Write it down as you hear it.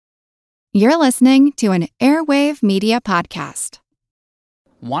You're listening to an Airwave Media Podcast.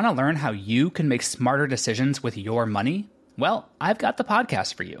 Want to learn how you can make smarter decisions with your money? Well, I've got the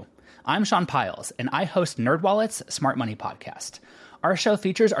podcast for you. I'm Sean Piles, and I host NerdWallet's Smart Money Podcast. Our show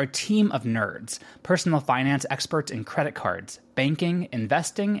features our team of nerds, personal finance experts in credit cards, banking,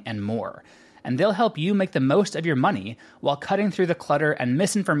 investing, and more. And they'll help you make the most of your money while cutting through the clutter and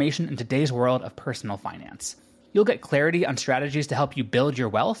misinformation in today's world of personal finance. You'll get clarity on strategies to help you build your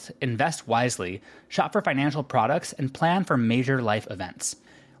wealth, invest wisely, shop for financial products, and plan for major life events.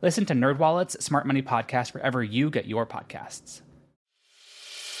 Listen to NerdWallet's Smart Money Podcast wherever you get your podcasts.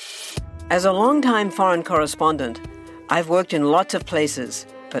 As a longtime foreign correspondent, I've worked in lots of places,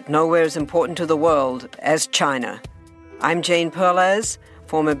 but nowhere as important to the world as China. I'm Jane Perlez,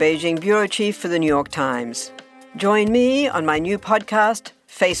 former Beijing bureau chief for the New York Times. Join me on my new podcast,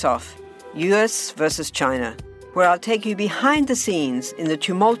 Face Off, U.S. versus China, where I'll take you behind the scenes in the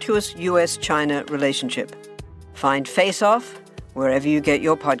tumultuous U.S.-China relationship. Find Face Off wherever you get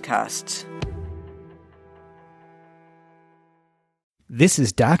your podcasts. This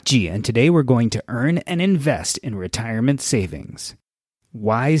is Doc G, and today we're going to earn and invest in retirement savings.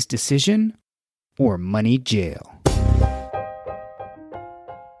 Wise decision or money jail?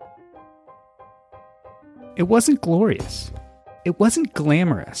 It wasn't glorious. It wasn't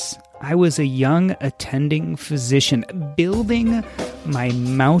glamorous. I was a young attending physician building my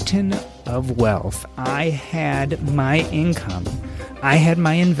mountain of wealth. I had my income. I had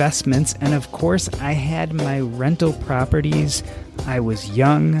my investments. And of course, I had my rental properties. I was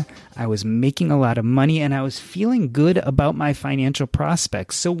young. I was making a lot of money, and I was feeling good about my financial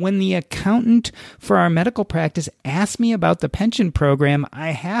prospects. So when the accountant for our medical practice asked me about the pension program,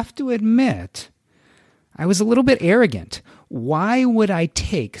 I have to admit, I was a little bit arrogant. Why would I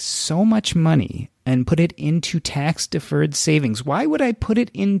take so much money and put it into tax-deferred savings? Why would I put it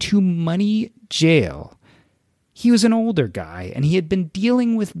into money jail? He was an older guy, and he had been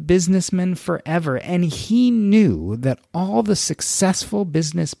dealing with businessmen forever, and he knew that all the successful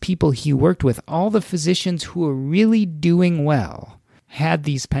business people he worked with, all the physicians who were really doing well, had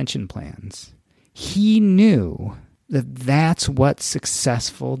these pension plans. He knew that that's what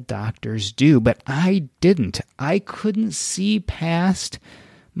successful doctors do, but I didn't. I couldn't see past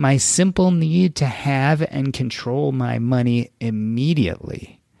my simple need to have and control my money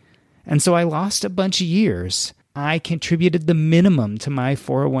immediately. And so I lost a bunch of years. I contributed the minimum to my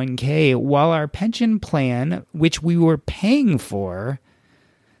 401k while our pension plan, which we were paying for,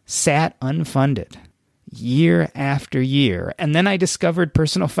 sat unfunded year after year. And then I discovered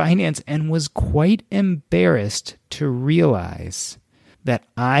personal finance and was quite embarrassed to realize that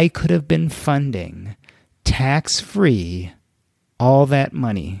I could have been funding tax-free all that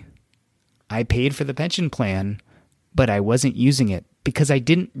money. I paid for the pension plan, but I wasn't using it because I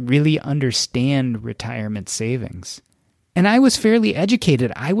didn't really understand retirement savings. And I was fairly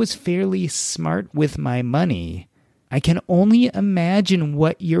educated. I was fairly smart with my money. I can only imagine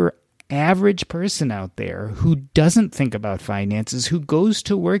what your average person out there who doesn't think about finances, who goes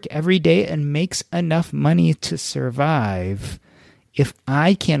to work every day and makes enough money to survive. If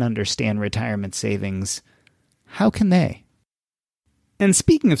I can't understand retirement savings, how can they? And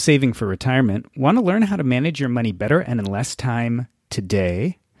speaking of saving for retirement, want to learn how to manage your money better and in less time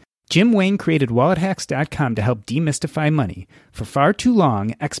today? Jim Wayne created WalletHacks.com to help demystify money. For far too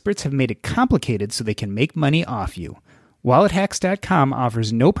long, experts have made it complicated so they can make money off you. WalletHacks.com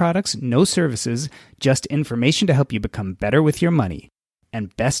offers no products, no services, just information to help you become better with your money.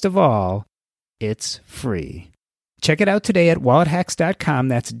 And best of all, it's free. Check it out today at WalletHacks.com.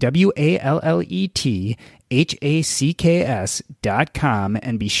 That's WalletHacks.com,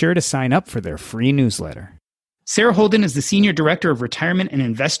 and be sure to sign up for their free newsletter. Sarah Holden is the Senior Director of Retirement and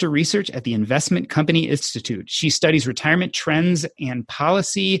Investor Research at the Investment Company Institute. She studies retirement trends and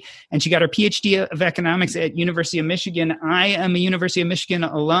policy, and she got her PhD of economics at University of Michigan. I am a University of Michigan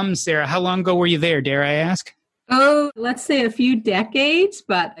alum, Sarah. How long ago were you there, dare I ask? Oh, let's say a few decades,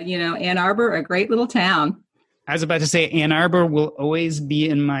 but, Ann Arbor, a great little town. I was about to say Ann Arbor will always be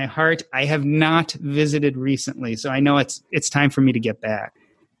in my heart. I have not visited recently, so I know it's time for me to get back.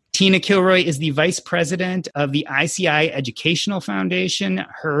 Tina Kilroy is the Vice President of the ICI Educational Foundation.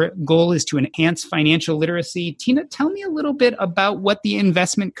 Her goal is to enhance financial literacy. Tina, tell me a little bit about what the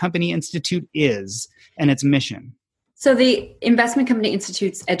Investment Company Institute is and its mission. So the Investment Company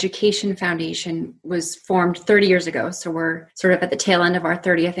Institute's Education Foundation was formed 30 years ago. So we're sort of at the tail end of our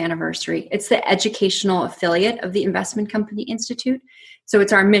 30th anniversary. It's the educational affiliate of the Investment Company Institute. So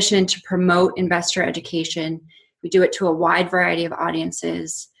it's our mission to promote investor education. We do it to a wide variety of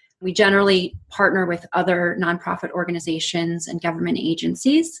audiences. We generally partner with other nonprofit organizations and government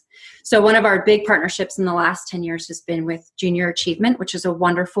agencies. So one of our big partnerships in the last 10 years has been with Junior Achievement, which is a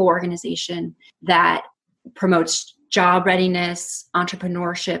wonderful organization that promotes job readiness,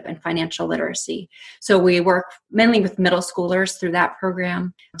 entrepreneurship, and financial literacy. So we work mainly with middle schoolers through that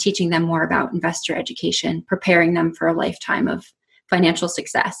program, teaching them more about investor education, preparing them for a lifetime of financial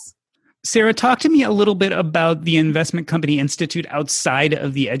success. Sarah, talk to me a little bit about the Investment Company Institute outside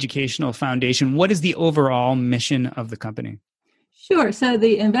of the Educational Foundation. What is the overall mission of the company? Sure. So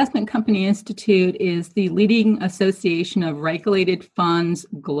the Investment Company Institute is the leading association of regulated funds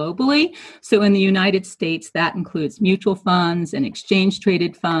globally. So in the United States, that includes mutual funds and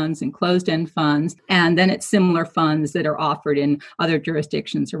exchange-traded funds and closed-end funds. And then it's similar funds that are offered in other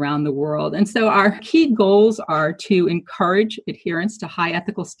jurisdictions around the world. And so our key goals are to encourage adherence to high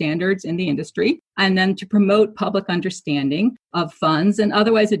ethical standards in the industry, and then to promote public understanding of funds and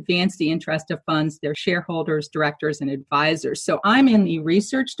otherwise advance the interest of funds, their shareholders, directors, and advisors. So I'm in the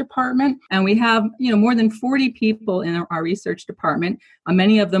research department, and we have more than 40 people in our research department.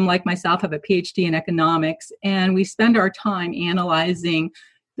 Many of them, like myself, have a PhD in economics, and we spend our time analyzing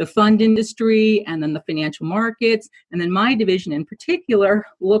the fund industry and then the financial markets. And then my division in particular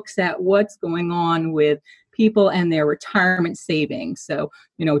looks at what's going on with people and their retirement savings. So,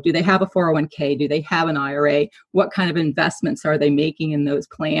 do they have a 401k? Do they have an IRA? What kind of investments are they making in those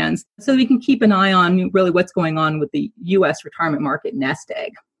plans? So we can keep an eye on really what's going on with the U.S. retirement market nest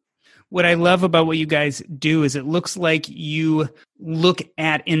egg. What I love about what you guys do is it looks like you look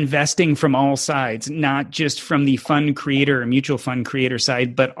at investing from all sides, not just from the fund creator or mutual fund creator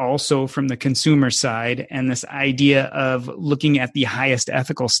side, but also from the consumer side. And this idea of looking at the highest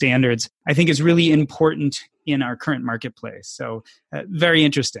ethical standards, I think is really important in our current marketplace. So very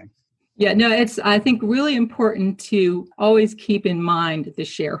interesting. Yeah, no, it's, I think, really important to always keep in mind the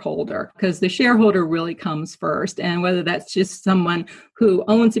shareholder, because the shareholder really comes first. And whether that's just someone who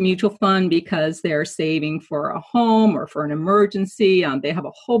owns a mutual fund because they're saving for a home or for an emergency, they have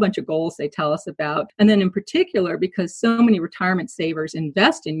a whole bunch of goals they tell us about. And then in particular, because so many retirement savers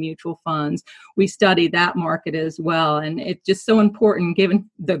invest in mutual funds, we study that market as well. And it's just so important, given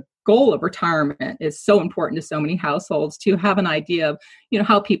the goal of retirement is so important to so many households, to have an idea of,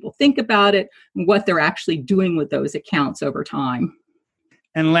 how people think about it and what they're actually doing with those accounts over time.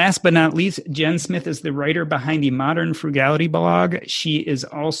 And last but not least, Jen Smith is the writer behind the Modern Frugality blog. She is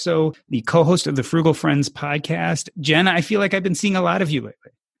also the co-host of the Frugal Friends podcast. Jen, I feel like I've been seeing a lot of you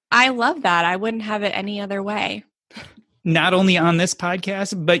lately. I love that. I wouldn't have it any other way. Not only on this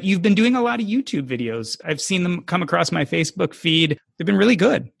podcast, but you've been doing a lot of YouTube videos. I've seen them come across my Facebook feed. They've been really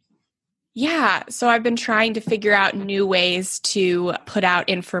good. Yeah. So I've been trying to figure out new ways to put out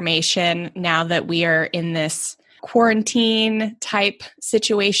information now that we are in this quarantine type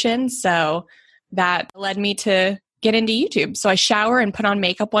situation. So that led me to get into YouTube. So I shower and put on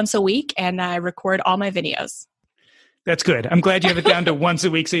makeup once a week, and I record all my videos. That's good. I'm glad you have it down to once a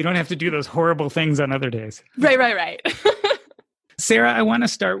week so you don't have to do those horrible things on other days. Right. Sarah, I want to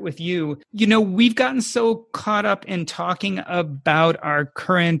start with you. We've gotten so caught up in talking about our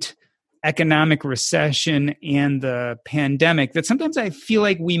current economic recession and the pandemic that sometimes I feel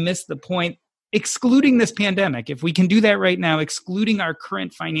like we miss the point. Excluding this pandemic, if we can do that right now, excluding our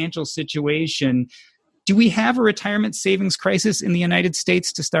current financial situation, do we have a retirement savings crisis in the United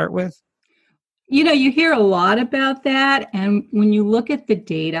States to start with? You hear a lot about that. And when you look at the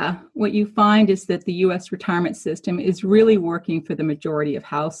data, what you find is that the U.S. retirement system is really working for the majority of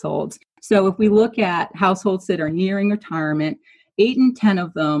households. So if we look at households that are nearing retirement, 8 in 10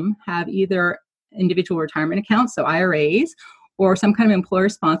 of them have either individual retirement accounts, so IRAs, or some kind of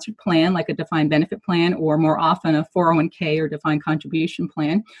employer-sponsored plan, like a defined benefit plan, or more often a 401k or defined contribution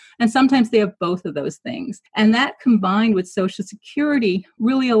plan. And sometimes they have both of those things. And that, combined with Social Security,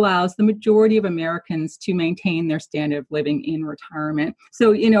 really allows the majority of Americans to maintain their standard of living in retirement.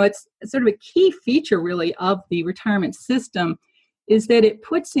 So, it's sort of a key feature, really, of the retirement system is that it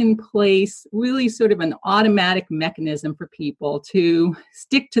puts in place really sort of an automatic mechanism for people to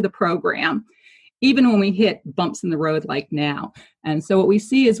stick to the program, even when we hit bumps in the road like now. And so what we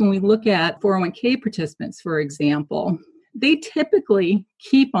see is when we look at 401k participants, for example, they typically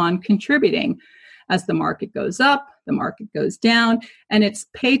keep on contributing as the market goes up, the market goes down, and it's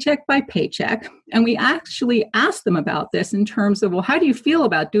paycheck by paycheck. And we actually ask them about this in terms of, well, how do you feel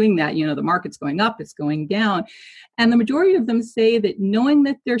about doing that? The market's going up, it's going down. And the majority of them say that knowing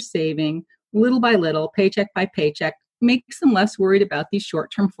that they're saving little by little, paycheck by paycheck, makes them less worried about these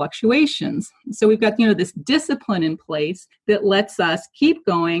short-term fluctuations. So we've got, this discipline in place that lets us keep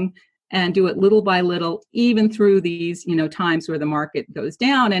going and do it little by little, even through these, times where the market goes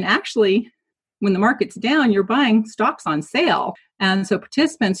down. And actually, when the market's down, you're buying stocks on sale. And so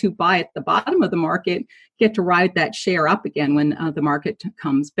participants who buy at the bottom of the market get to ride that share up again when the market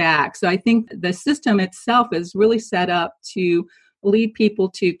comes back. So I think the system itself is really set up to lead people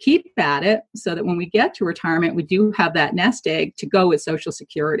to keep at it so that when we get to retirement, we do have that nest egg to go with Social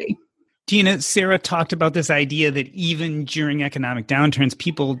Security. Tina, Sarah talked about this idea that even during economic downturns,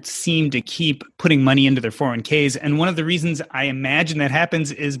 people seem to keep putting money into their 401ks. And one of the reasons I imagine that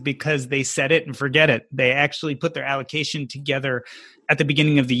happens is because they set it and forget it. They actually put their allocation together at the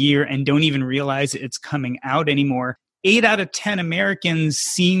beginning of the year and don't even realize it's coming out anymore. 8 out of 10 Americans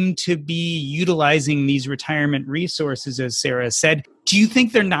seem to be utilizing these retirement resources, as Sarah said. Do you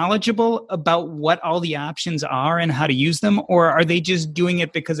think they're knowledgeable about what all the options are and how to use them? Or are they just doing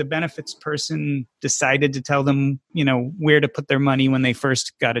it because a benefits person decided to tell them, where to put their money when they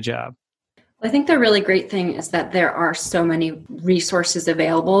first got a job? I think the really great thing is that there are so many resources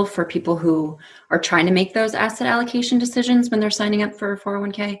available for people who are trying to make those asset allocation decisions when they're signing up for a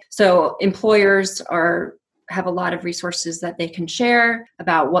 401k. So employers have a lot of resources that they can share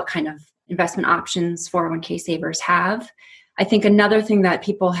about what kind of investment options 401k savers have. I think another thing that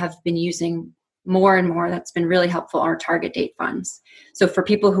people have been using more and more that's been really helpful are target date funds. So for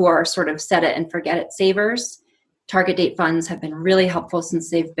people who are sort of set it and forget it savers, target date funds have been really helpful since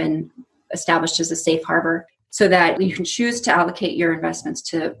they've been established as a safe harbor so that you can choose to allocate your investments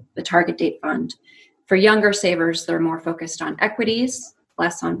to the target date fund. For younger savers, they're more focused on equities,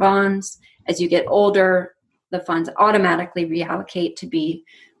 less on bonds. As you get older, the funds automatically reallocate to be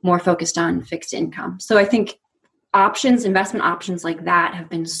more focused on fixed income. So I think investment options like that have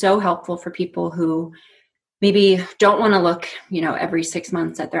been so helpful for people who maybe don't want to look, every 6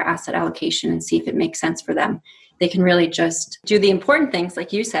 months at their asset allocation and see if it makes sense for them. They can really just do the important things,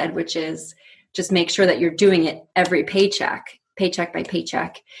 like you said, which is just make sure that you're doing it every paycheck by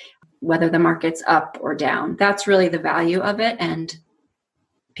paycheck, whether the market's up or down. That's really the value of it. And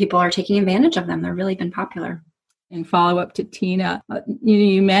people are taking advantage of them. They've really been popular. And follow up to Tina,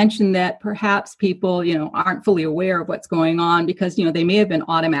 you mentioned that perhaps people, aren't fully aware of what's going on because, they may have been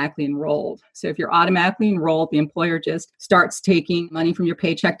automatically enrolled. So if you're automatically enrolled, the employer just starts taking money from your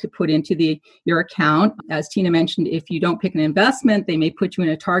paycheck to put into your account. As Tina mentioned, if you don't pick an investment, they may put you in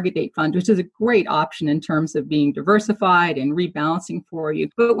a target date fund, which is a great option in terms of being diversified and rebalancing for you.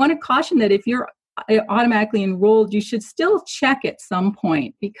 But I want to caution that if you're automatically enrolled, you should still check at some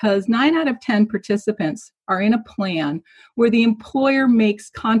point because 9 out of 10 participants are in a plan where the employer makes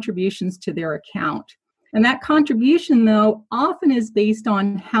contributions to their account. And that contribution, though, often is based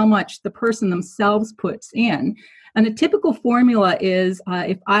on how much the person themselves puts in. And a typical formula is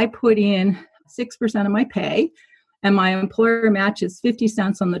if I put in 6% of my pay and my employer matches 50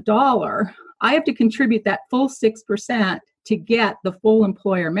 cents on the dollar, I have to contribute that full 6% to get the full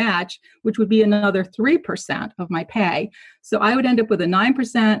employer match, which would be another 3% of my pay. So I would end up with a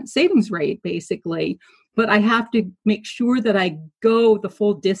 9% savings rate, basically, but I have to make sure that I go the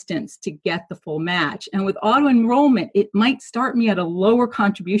full distance to get the full match. And with auto enrollment, it might start me at a lower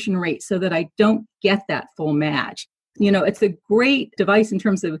contribution rate so that I don't get that full match. It's a great device in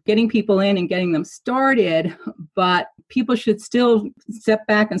terms of getting people in and getting them started, but people should still step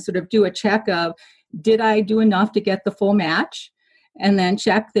back and sort of do a check of, did I do enough to get the full match? And then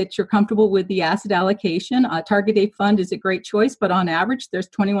check that you're comfortable with the asset allocation. A target date fund is a great choice, but on average, there's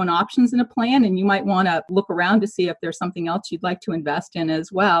 21 options in a plan, and you might want to look around to see if there's something else you'd like to invest in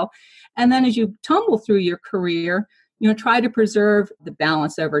as well. And then as you tumble through your career, try to preserve the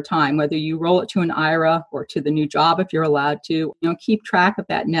balance over time, whether you roll it to an IRA or to the new job if you're allowed to. Keep track of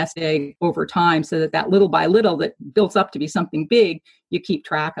that nest egg over time so that little by little that builds up to be something big, you keep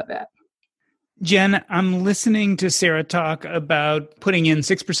track of it. Jen, I'm listening to Sarah talk about putting in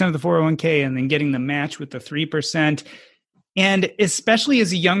 6% of the 401k and then getting the match with the 3%. And especially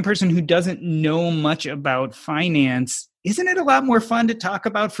as a young person who doesn't know much about finance, isn't it a lot more fun to talk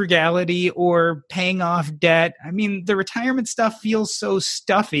about frugality or paying off debt? I mean, the retirement stuff feels so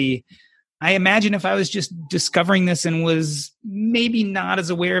stuffy. I imagine if I was just discovering this and was maybe not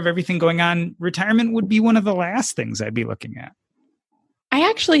as aware of everything going on, retirement would be one of the last things I'd be looking at. I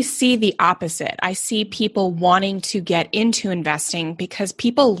actually see the opposite. I see people wanting to get into investing because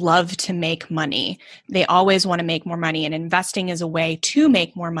people love to make money. They always want to make more money, and investing is a way to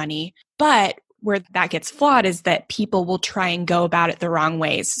make more money. But where that gets flawed is that people will try and go about it the wrong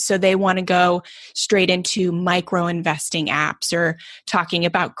ways. So they want to go straight into micro investing apps or talking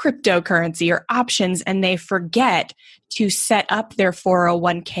about cryptocurrency or options, and they forget to set up their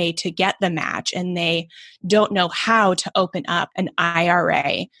 401k to get the match, and they don't know how to open up an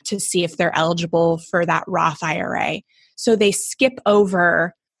IRA to see if they're eligible for that Roth IRA. So they skip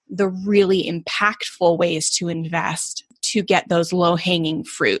over the really impactful ways to invest to get those low-hanging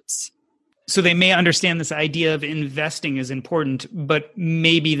fruits. So they may understand this idea of investing is important, but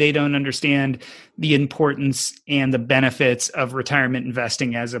maybe they don't understand the importance and the benefits of retirement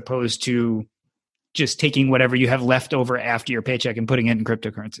investing as opposed to just taking whatever you have left over after your paycheck and putting it in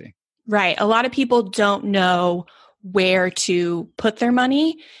cryptocurrency. Right. A lot of people don't know where to put their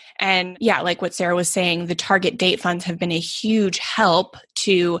money. And yeah, like what Sarah was saying, the target date funds have been a huge help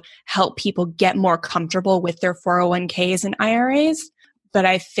to help people get more comfortable with their 401ks and IRAs. But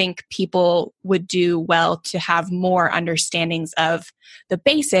I think people would do well to have more understandings of the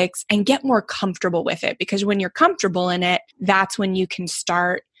basics and get more comfortable with it. Because when you're comfortable in it, that's when you can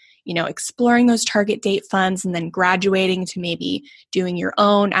start, exploring those target date funds and then graduating to maybe doing your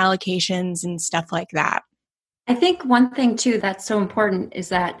own allocations and stuff like that. I think one thing too that's so important is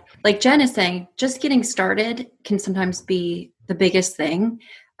that, like Jen is saying, just getting started can sometimes be the biggest thing.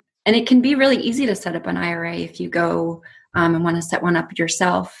 And it can be really easy to set up an IRA if you go and want to set one up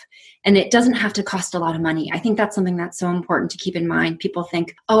yourself. And it doesn't have to cost a lot of money. I think that's something that's so important to keep in mind. People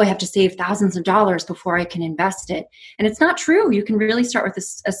think, I have to save thousands of dollars before I can invest it. And it's not true. You can really start with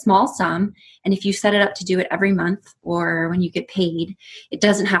a small sum. And if you set it up to do it every month or when you get paid, it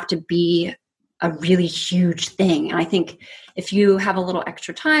doesn't have to be a really huge thing. And I think if you have a little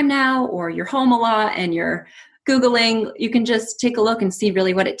extra time now, or you're home a lot and you're Googling, you can just take a look and see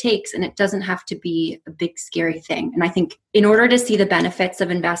really what it takes. And it doesn't have to be a big, scary thing. And I think in order to see the benefits of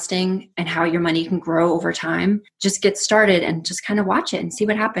investing and how your money can grow over time, just get started and just kind of watch it and see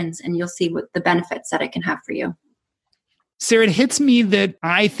what happens. And you'll see what the benefits that it can have for you. Sarah, it hits me that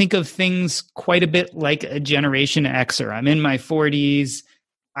I think of things quite a bit like a Generation Xer. I'm in my 40s.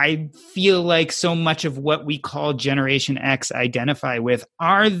 I feel like so much of what we call Generation X identify with.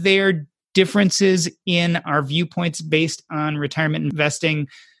 Are there differences in our viewpoints based on retirement investing,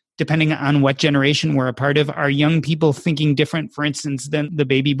 depending on what generation we're a part of? Are young people thinking different, for instance, than the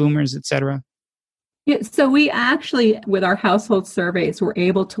baby boomers, et cetera? Yeah, so we actually, with our household surveys, were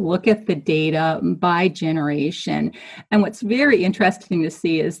able to look at the data by generation. And what's very interesting to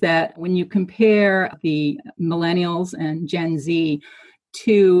see is that when you compare the millennials and Gen Z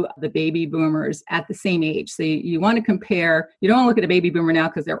to the baby boomers at the same age. So you want to compare, you don't want to look at a baby boomer now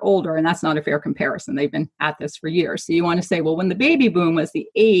because they're older, and that's not a fair comparison. They've been at this for years. So you want to say, well, when the baby boom was the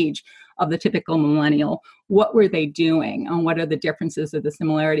age of the typical millennial, what were they doing and what are the differences or the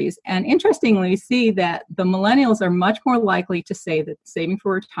similarities? And interestingly, we see that the millennials are much more likely to say that saving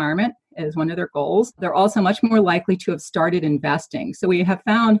for retirement is one of their goals. They're also much more likely to have started investing. So we have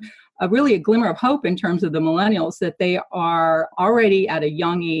found really a glimmer of hope in terms of the millennials, that they are already at a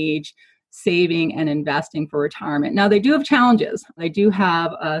young age saving and investing for retirement. Now, they do have challenges. They do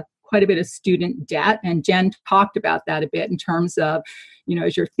have quite a bit of student debt, and Jen talked about that a bit in terms of,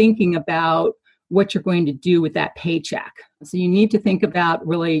 as you're thinking about what you're going to do with that paycheck. So you need to think about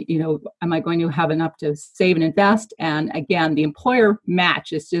really, am I going to have enough to save and invest? And again, the employer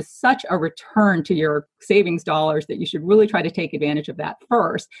match is just such a return to your savings dollars that you should really try to take advantage of that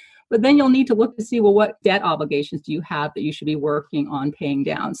first. But then you'll need to look to see, well, what debt obligations do you have that you should be working on paying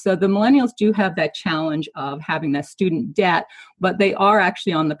down? So the millennials do have that challenge of having that student debt, but they are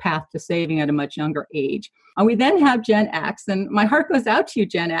actually on the path to saving at a much younger age. And we then have Gen X, and my heart goes out to you,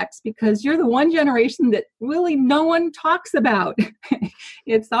 Gen X, because you're the one generation that really no one talks about.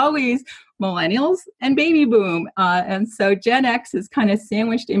 It's always millennials and baby boom. And so Gen X is kind of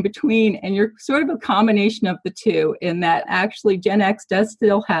sandwiched in between, and you're sort of a combination of the two, in that actually Gen X does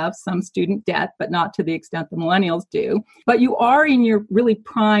still have some student debt, but not to the extent the millennials do. But you are in your really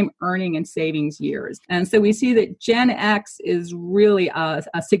prime earning and savings years. And so we see that Gen X is really a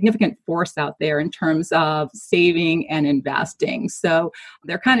significant force out there in terms of saving and investing. So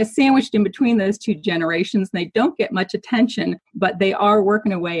they're kind of sandwiched in between those two generations. They don't get much attention, but they are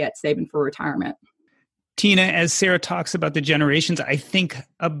working away at saving for retirement. Tina, as Sarah talks about the generations, I think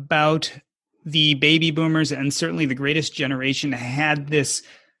about the baby boomers, and certainly the greatest generation had this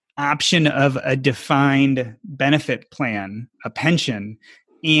option of a defined benefit plan, a pension.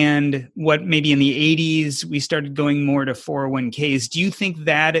 And what maybe in the 80s, we started going more to 401ks. Do you think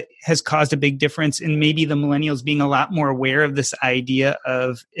that has caused a big difference in maybe the millennials being a lot more aware of this idea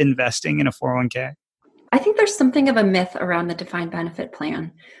of investing in a 401k? I think there's something of a myth around the defined benefit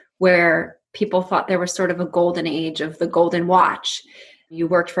plan, where people thought there was sort of a golden age of the golden watch. You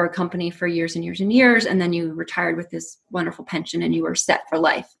worked for a company for years and years and years, and then you retired with this wonderful pension and you were set for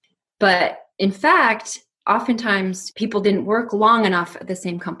life. But in fact, oftentimes people didn't work long enough at the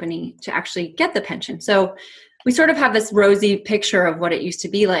same company to actually get the pension. So we sort of have this rosy picture of what it used to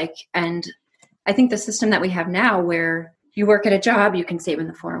be like. And I think the system that we have now, where you work at a job, you can save in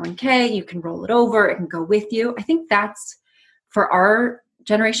the 401k, you can roll it over, it can go with you. I think that's, for our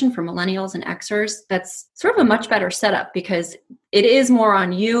generation, for millennials and Xers, that's sort of a much better setup, because it is more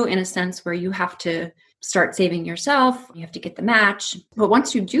on you in a sense where you have to start saving yourself, you have to get the match. But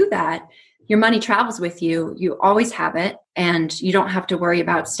once you do that, your money travels with you, you always have it, and you don't have to worry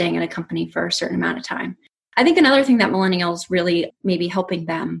about staying in a company for a certain amount of time. I think another thing that millennials really may be helping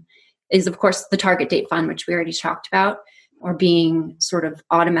them is, of course, the target date fund, which we already talked about, or being sort of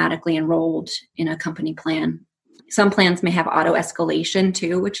automatically enrolled in a company plan. Some plans may have auto escalation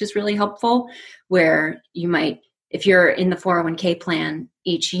too, which is really helpful, where you might, if you're in the 401k plan,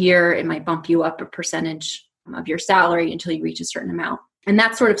 each year it might bump you up a percentage of your salary until you reach a certain amount. And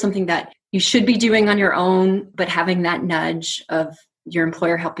that's sort of something that you should be doing on your own, but having that nudge of your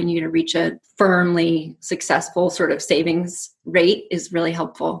employer helping you to reach a firmly successful sort of savings rate is really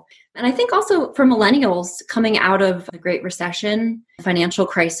helpful. And I think also for millennials coming out of the Great Recession, financial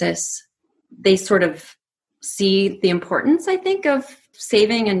crisis, they sort of see the importance, I think, of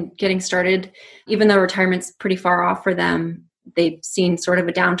saving and getting started. Even though retirement's pretty far off for them, they've seen sort of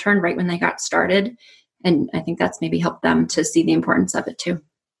a downturn right when they got started. And I think that's maybe helped them to see the importance of it too.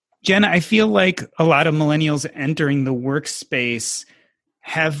 Jen, I feel like a lot of millennials entering the workspace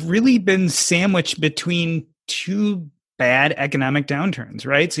have really been sandwiched between two bad economic downturns,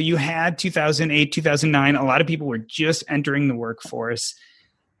 right? So you had 2008, 2009, a lot of people were just entering the workforce,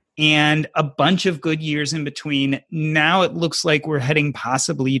 and a bunch of good years in between. Now it looks like we're heading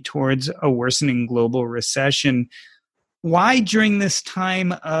possibly towards a worsening global recession. Why, during this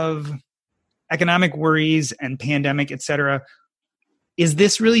time of economic worries and pandemic, et cetera, is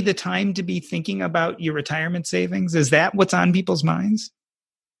this really the time to be thinking about your retirement savings? Is that what's on people's minds?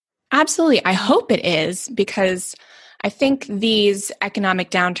 Absolutely. I hope it is, because I think these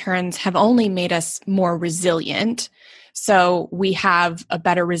economic downturns have only made us more resilient. So we have a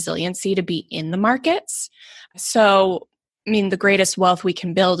better resiliency to be in the markets. So, I mean, the greatest wealth we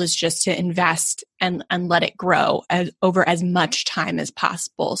can build is just to invest and let it grow over as much time as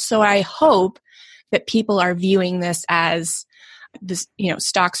possible. So I hope that people are viewing this as this,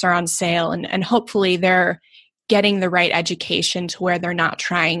 stocks are on sale, and hopefully they're getting the right education to where they're not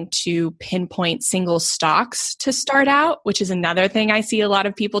trying to pinpoint single stocks to start out, which is another thing I see a lot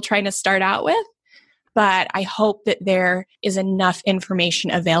of people trying to start out with. But I hope that there is enough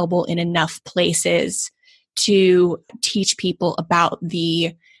information available in enough places to teach people about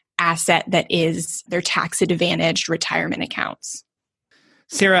the asset that is their tax-advantaged retirement accounts.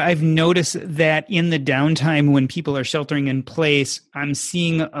 Sarah, I've noticed that in the downtime when people are sheltering in place, I'm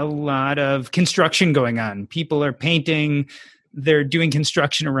seeing a lot of construction going on. People are painting, they're doing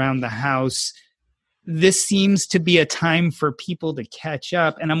construction around the house. This seems to be a time for people to catch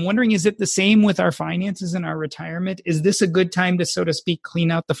up. And I'm wondering, is it the same with our finances and our retirement? Is this a good time to, so to speak,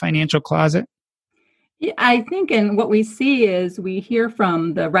 clean out the financial closet? Yeah, I think, and what we see is we hear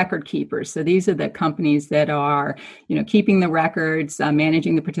from the record keepers. So these are the companies that are, keeping the records,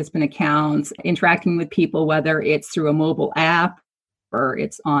 managing the participant accounts, interacting with people, whether it's through a mobile app or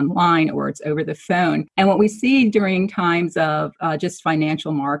it's online or it's over the phone. And what we see during times of just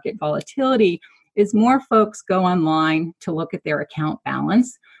financial market volatility is more folks go online to look at their account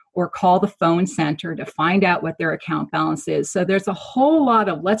balance or call the phone center to find out what their account balance is. So there's a whole lot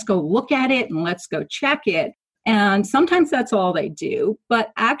of let's go look at it and let's go check it. And sometimes that's all they do.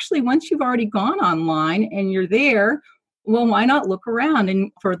 But actually, once you've already gone online and you're there, well, why not look around?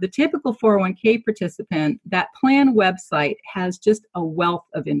 And for the typical 401k participant, that plan website has just a wealth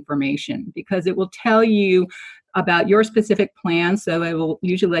of information because it will tell you about your specific plan. So it will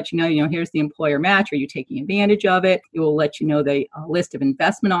usually let you know, here's the employer match. Are you taking advantage of it? It will let you know the list of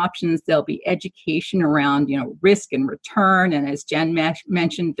investment options. There'll be education around, risk and return. And as Jen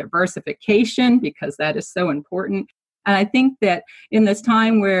mentioned, diversification, because that is so important. And I think that in this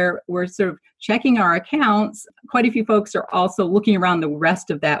time where we're sort of checking our accounts, quite a few folks are also looking around the rest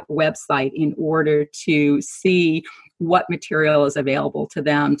of that website in order to see what material is available to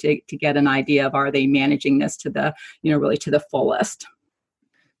them to get an idea of, are they managing this to the, really to the fullest.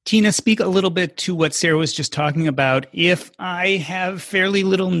 Tina, speak a little bit to what Sarah was just talking about. If I have fairly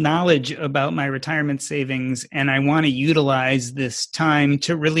little knowledge about my retirement savings and I want to utilize this time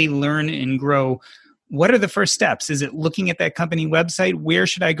to really learn and grow, what are the first steps? Is it looking at that company website? Where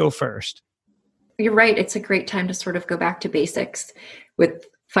should I go first? you're right. It's a great time to sort of go back to basics with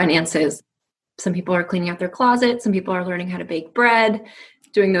finances. Some people are cleaning out their closet. Some people are learning how to bake bread,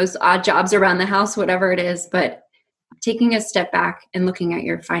 doing those odd jobs around the house, whatever it is. But taking a step back and looking at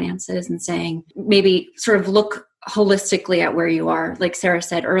your finances and saying, maybe sort of look holistically at where you are. Like Sarah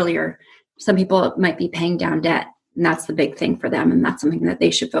said earlier, some people might be paying down debt, and that's the big thing for them. And that's something that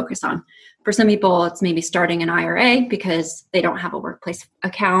they should focus on. For some people, it's maybe starting an IRA because they don't have a workplace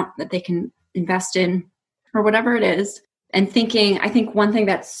account that they can invest in or whatever it is. And I think one thing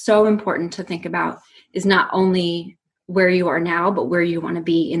that's so important to think about is not only where you are now, but where you want to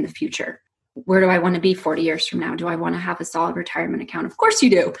be in the future. Where do I want to be 40 years from now? Do I want to have a solid retirement account? Of course you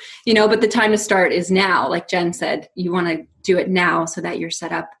do, but the time to start is now. Like Jen said, you want to do it now so that you're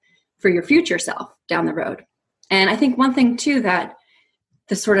set up for your future self down the road. And I think one thing too, that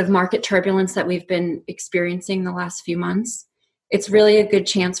the sort of market turbulence that we've been experiencing the last few months, it's really a good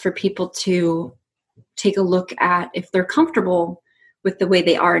chance for people to take a look at if they're comfortable with the way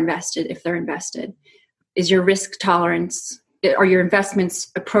they are invested, if they're invested. Is your risk tolerance, are your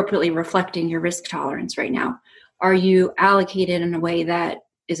investments appropriately reflecting your risk tolerance right now? Are you allocated in a way that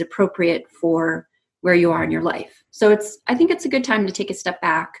is appropriate for where you are in your life? So I think it's a good time to take a step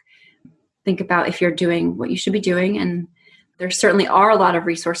back, think about if you're doing what you should be doing. And there certainly are a lot of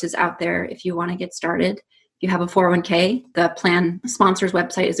resources out there if you want to get started. If you have a 401k, the plan sponsor's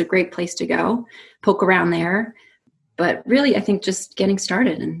website is a great place to go. Poke around there. But really, I think just getting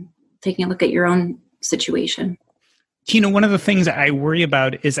started and taking a look at your own situation. Tina, one of the things I worry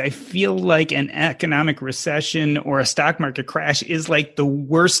about is I feel like an economic recession or a stock market crash is like the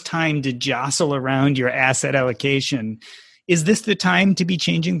worst time to jostle around your asset allocation. Is this the time to be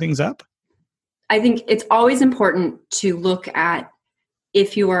changing things up? I think it's always important to look at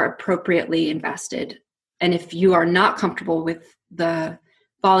if you are appropriately invested. And if you are not comfortable with the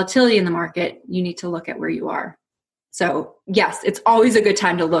volatility in the market, you need to look at where you are. So yes, it's always a good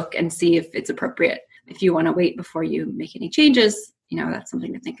time to look and see if it's appropriate. If you want to wait before you make any changes, that's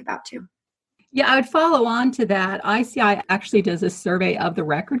something to think about too. Yeah, I would follow on to that. ICI actually does a survey of the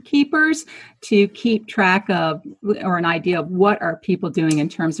record keepers to keep track of or an idea of what are people doing in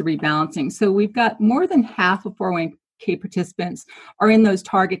terms of rebalancing. So we've got more than half of 401k participants are in those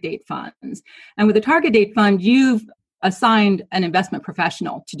target date funds. And with a target date fund, you've assigned an investment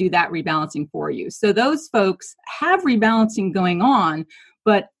professional to do that rebalancing for you. So those folks have rebalancing going on,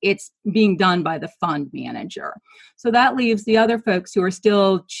 but it's being done by the fund manager. So that leaves the other folks who are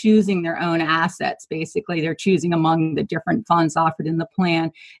still choosing their own assets. Basically, they're choosing among the different funds offered in the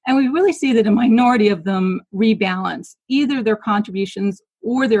plan. And we really see that a minority of them rebalance either their contributions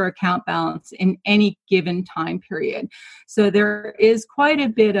or their account balance in any given time period. So there is quite a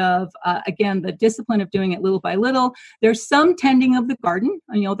bit of, again, the discipline of doing it little by little. There's some tending of the garden.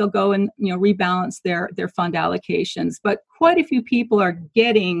 They'll go and rebalance their fund allocations, but quite a few people are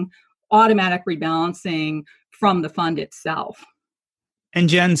getting automatic rebalancing from the fund itself. And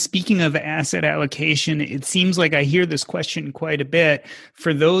Jen, speaking of asset allocation, it seems like I hear this question quite a bit.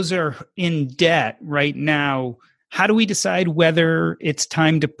 For those who are in debt right now, how do we decide whether it's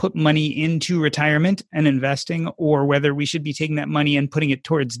time to put money into retirement and investing, or whether we should be taking that money and putting it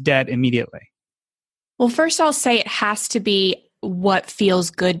towards debt immediately? Well, first I'll say it has to be what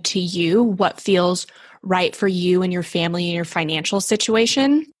feels good to you, what feels right for you and your family and your financial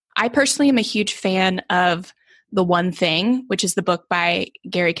situation. I personally am a huge fan of The One Thing, which is the book by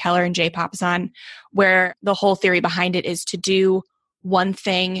Gary Keller and Jay Papasan, where the whole theory behind it is to do one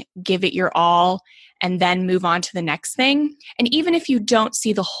thing, give it your all, and then move on to the next thing. And even if you don't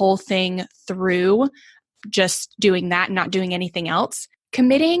see the whole thing through, just doing that and not doing anything else,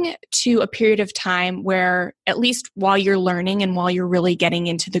 committing to a period of time where, at least while you're learning and while you're really getting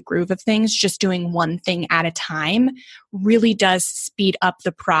into the groove of things, just doing one thing at a time really does speed up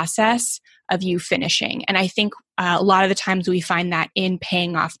the process of you finishing. And I think a lot of the times we find that in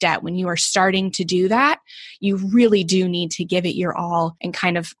paying off debt, when you are starting to do that, you really do need to give it your all and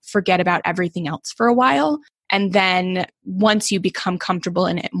kind of forget about everything else for a while. And then once you become comfortable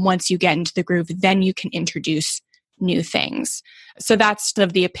in it, once you get into the groove, then you can introduce new things. So that's sort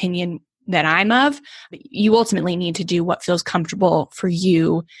of the opinion that I'm of. You ultimately need to do what feels comfortable for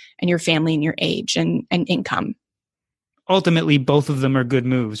you and your family and your age and income. Ultimately, both of them are good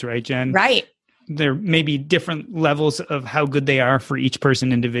moves, right, Jen? Right. There may be different levels of how good they are for each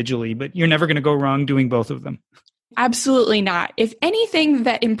person individually, but you're never going to go wrong doing both of them. Absolutely not. If anything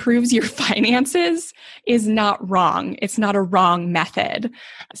that improves your finances is not wrong, it's not a wrong method.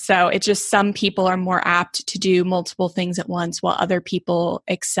 So it's just some people are more apt to do multiple things at once, while other people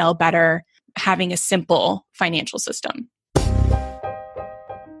excel better having a simple financial system.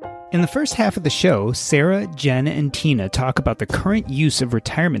 In the first half of the show, Sarah, Jen, and Tina talk about the current use of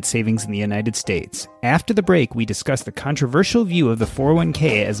retirement savings in the United States. After the break, we discuss the controversial view of the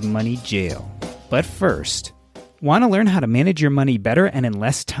 401k as money jail. But first, want to learn how to manage your money better and in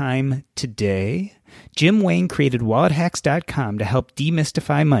less time today? Jim Wayne created WalletHacks.com to help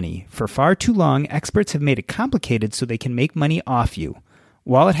demystify money. For far too long, experts have made it complicated so they can make money off you.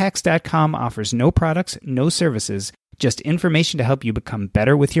 WalletHacks.com offers no products, no services, just information to help you become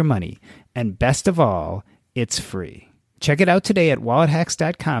better with your money. And best of all, it's free. Check it out today at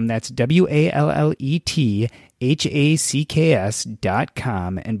WalletHacks.com. That's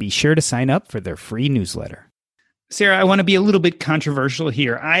WalletHacks.com, and be sure to sign up for their free newsletter. Sarah, I want to be a little bit controversial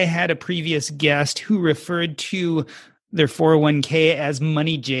here. I had a previous guest who referred to their 401k as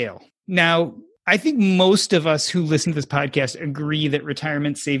money jail. Now, I think most of us who listen to this podcast agree that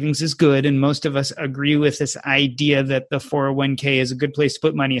retirement savings is good, and most of us agree with this idea that the 401k is a good place to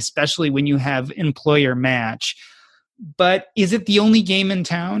put money, especially when you have employer match. But is it the only game in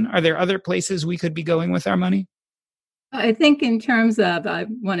town? Are there other places we could be going with our money? I think in terms of, I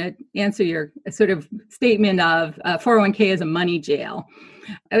want to answer your sort of statement of 401k as a money jail.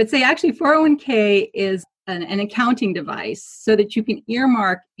 I would say actually 401k is an accounting device so that you can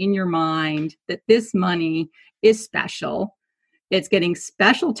earmark in your mind that this money is special. It's getting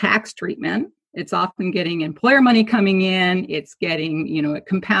special tax treatment. It's often getting employer money coming in. It's getting, it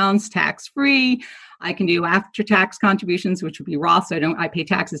compounds tax-free. I can do after-tax contributions, which would be Roth. So I pay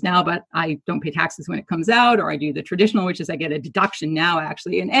taxes now, but I don't pay taxes when it comes out, or I do the traditional, which is I get a deduction now,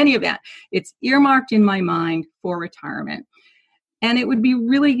 actually. In any event, it's earmarked in my mind for retirement. And it would be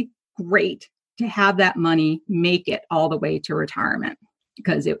really great to have that money make it all the way to retirement,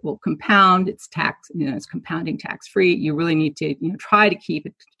 because it will compound. It's tax, it's compounding tax-free. You really need to, try to keep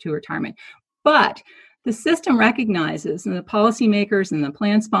it to retirement. But the system recognizes, and the policymakers and the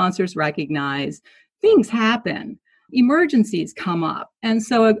plan sponsors recognize, things happen. Emergencies come up. And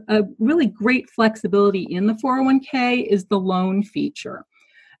so a really great flexibility in the 401k is the loan feature.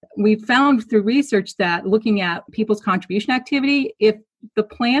 We've found through research that looking at people's contribution activity, if the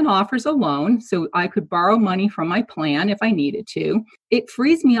plan offers a loan, so I could borrow money from my plan if I needed to, it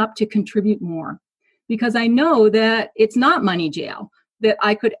frees me up to contribute more, because I know that it's not money jail, that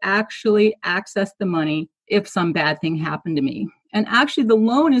I could actually access the money if some bad thing happened to me. And actually, the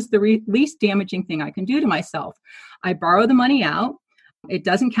loan is the least damaging thing I can do to myself. I borrow the money out. It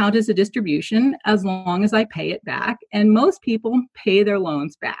doesn't count as a distribution as long as I pay it back. And most people pay their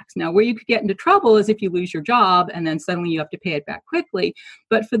loans back. Now, where you could get into trouble is if you lose your job and then suddenly you have to pay it back quickly.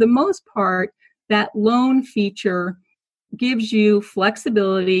 But for the most part, that loan feature gives you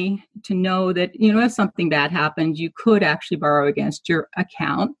flexibility to know that, if something bad happened, you could actually borrow against your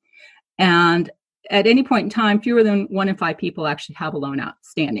account. And at any point in time, fewer than 1 in 5 people actually have a loan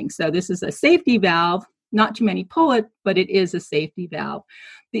outstanding. So this is a safety valve. Not too many pull it, but it is a safety valve.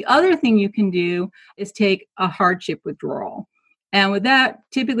 The other thing you can do is take a hardship withdrawal. And with that,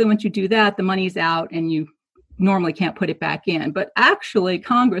 typically once you do that, the money's out and you normally can't put it back in. But actually,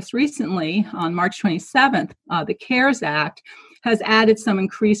 Congress recently, on March 27th, the CARES Act has added some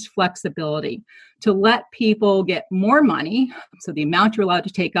increased flexibility to let people get more money. So the amount you're allowed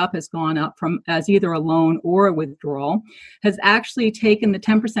to take up has gone up from as either a loan or a withdrawal, has actually taken the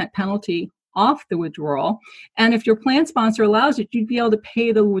 10% penalty off the withdrawal. And if your plan sponsor allows it, you'd be able to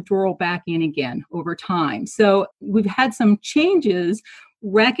pay the withdrawal back in again over time. So we've had some changes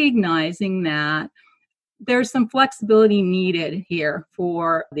recognizing that there's some flexibility needed here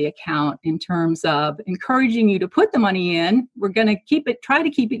for the account in terms of encouraging you to put the money in. We're going to try to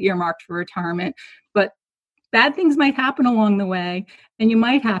keep it earmarked for retirement, but bad things might happen along the way and you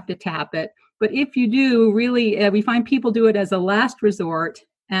might have to tap it. But if you do, really, we find people do it as a last resort.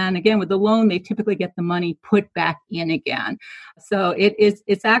 And again, with the loan, they typically get the money put back in again. So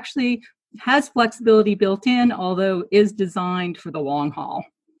it's actually has flexibility built in, although is designed for the long haul.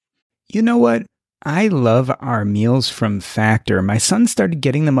 You know what? I love our meals from Factor. My son started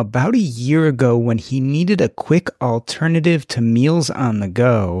getting them about a year ago when he needed a quick alternative to meals on the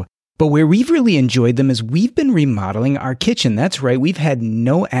go. But where we've really enjoyed them is we've been remodeling our kitchen. That's right. We've had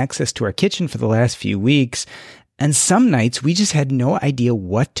no access to our kitchen for the last few weeks. And some nights we just had no idea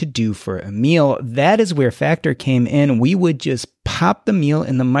what to do for a meal. That is where Factor came in. We would just pop the meal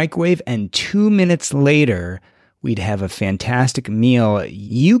in the microwave and 2 minutes later, we'd have a fantastic meal.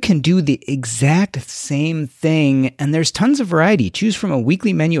 You can do the exact same thing, and there's tons of variety. Choose from a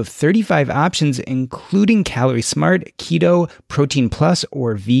weekly menu of 35 options, including Calorie Smart, Keto, Protein Plus,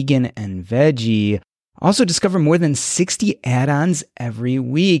 or Vegan and Veggie. Also discover more than 60 add-ons every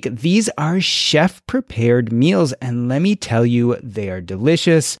week. These are chef-prepared meals, and let me tell you, they are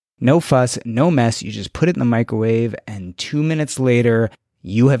delicious. No fuss, no mess. You just put it in the microwave, and 2 minutes later,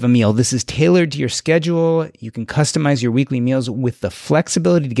 you have a meal. This is tailored to your schedule. You can customize your weekly meals with the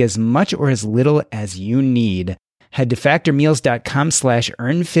flexibility to get as much or as little as you need. Head to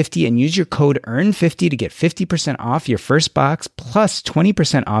factormeals.com/earn50 and use your code earn50 to get 50% off your first box plus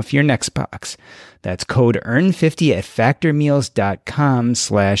 20% off your next box. That's code earn50 at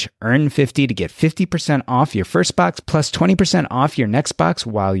factormeals.com/earn50 to get 50% off your first box plus 20% off your next box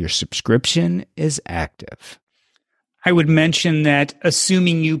while your subscription is active. I would mention that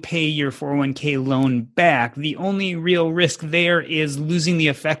assuming you pay your 401k loan back, the only real risk there is losing the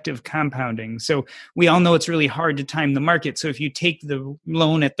effect of compounding. So we all know it's really hard to time the market. So if you take the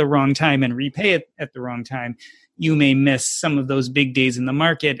loan at the wrong time and repay it at the wrong time, you may miss some of those big days in the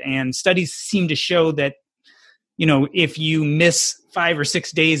market. And studies seem to show that, if you miss 5 or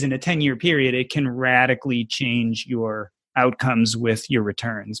 6 days in a 10-year period, it can radically change your outcomes with your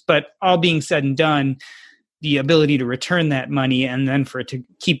returns. But all being said and done, the ability to return that money and then for it to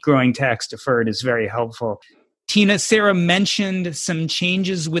keep growing tax deferred is very helpful. Tina, Sarah mentioned some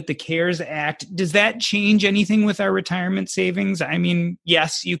changes with the CARES Act. Does that change anything with our retirement savings? I mean,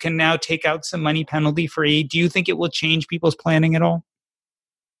 yes, you can now take out some money penalty free. Do you think it will change people's planning at all?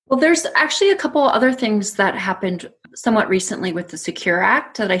 Well, there's actually a couple other things that happened somewhat recently with the Secure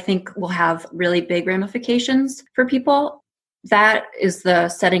Act that I think will have really big ramifications for people. That is the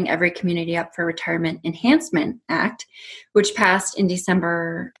Setting Every Community Up for Retirement Enhancement Act, which passed in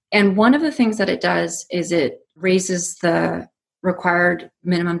December. And one of the things that it does is it raises the required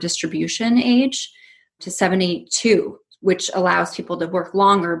minimum distribution age to 72, which allows people to work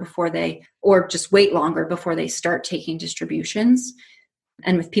longer or just wait longer before they start taking distributions.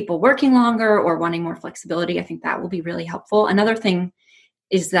 And with people working longer or wanting more flexibility, I think that will be really helpful. Another thing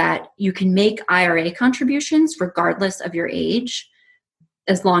is that you can make IRA contributions regardless of your age,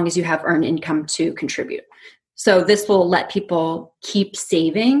 as long as you have earned income to contribute. So this will let people keep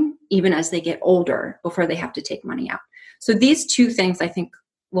saving even as they get older before they have to take money out. So these two things I think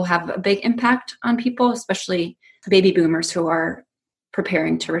will have a big impact on people, especially baby boomers who are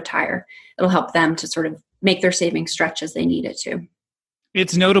preparing to retire. It'll help them to sort of make their savings stretch as they need it to.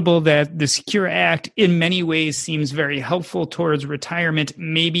 It's notable that the Secure Act in many ways seems very helpful towards retirement.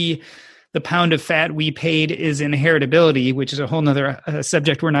 Maybe the pound of fat we paid is inheritability, which is a whole nother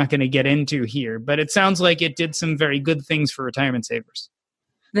subject we're not going to get into here. But it sounds like it did some very good things for retirement savers.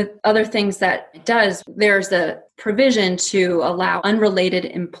 The other things that it does, there's a provision to allow unrelated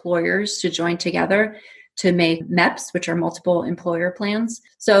employers to join together to make MEPs, which are multiple employer plans.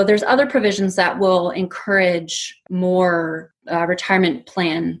 So there's other provisions that will encourage more retirement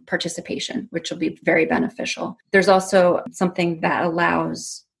plan participation, which will be very beneficial. There's also something that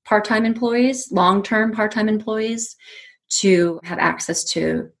allows part-time employees, long-term part-time employees, to have access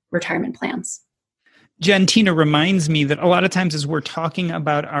to retirement plans. Jen, Tina reminds me that a lot of times as we're talking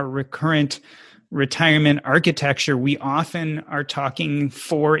about our recurrent retirement architecture, we often are talking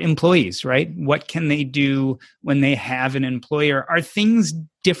for employees, right? What can they do when they have an employer? Are things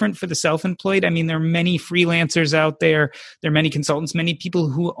different for the self-employed? I mean, there are many freelancers out there. There are many consultants, many people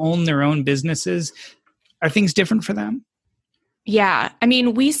who own their own businesses. Are things different for them? Yeah. I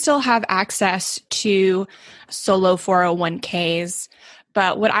mean, we still have access to solo 401ks,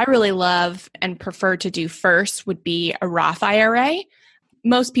 but what I really love and prefer to do first would be a Roth IRA.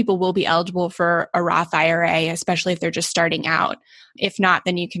 Most people will be eligible for a Roth IRA, especially if they're just starting out. If not,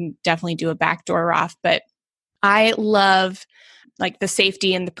 then you can definitely do a backdoor Roth. But I love like the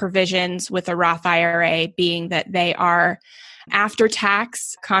safety and the provisions with a Roth IRA being that they are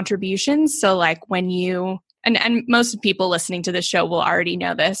after-tax contributions. So like when you, and most people listening to the show will already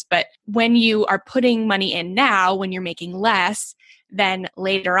know this, but when you are putting money in now, when you're making less, then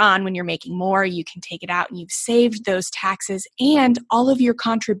later on, when you're making more, you can take it out and you've saved those taxes and all of your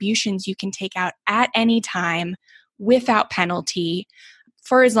contributions you can take out at any time without penalty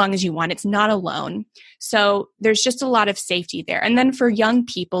for as long as you want. It's not a loan. So there's just a lot of safety there. And then for young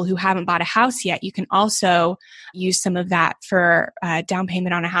people who haven't bought a house yet, you can also use some of that for down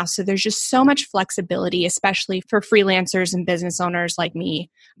payment on a house. So there's just so much flexibility, especially for freelancers and business owners like me.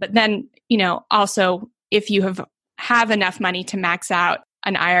 But then, also if you have enough money to max out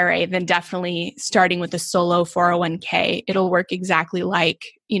an IRA, then definitely starting with a solo 401k, it'll work exactly like,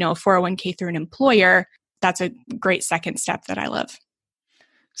 a 401k through an employer. That's a great second step that I love.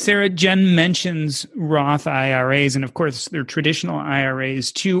 Sarah, Jen mentions Roth IRAs, and of course, they're traditional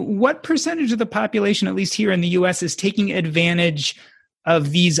IRAs too. What percentage of the population, at least here in the U.S., is taking advantage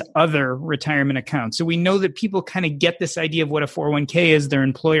of these other retirement accounts? So we know that people kind of get this idea of what a 401k is. Their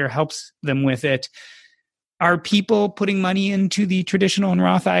employer helps them with it. Are people putting money into the traditional and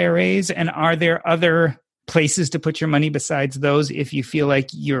Roth IRAs? And are there other places to put your money besides those if you feel like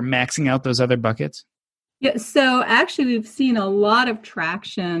you're maxing out those other buckets? Yeah, so actually we've seen a lot of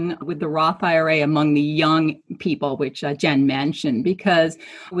traction with the Roth IRA among the young people, which Jen mentioned, because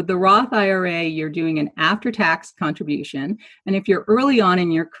with the Roth IRA, you're doing an after-tax contribution. And if you're early on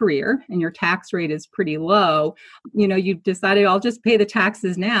in your career and your tax rate is pretty low, you've decided I'll just pay the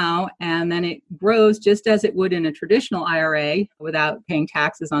taxes now, and then it grows just as it would in a traditional IRA without paying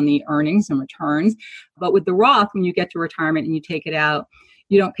taxes on the earnings and returns. But with the Roth, when you get to retirement and you take it out,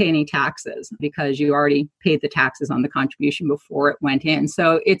 you don't pay any taxes because you already paid the taxes on the contribution before it went in.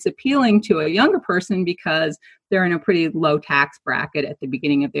 So it's appealing to a younger person because they're in a pretty low tax bracket at the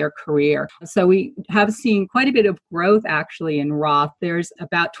beginning of their career. So we have seen quite a bit of growth actually in Roth. There's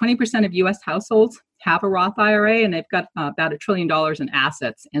about 20% of U.S. households have a Roth IRA, and they've got about $1 trillion in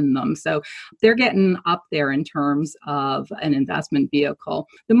assets in them. So they're getting up there in terms of an investment vehicle.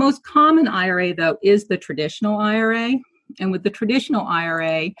 The most common IRA, though, is the traditional IRA. And with the traditional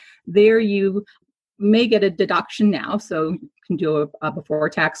IRA, there you may get a deduction now, so you can do a before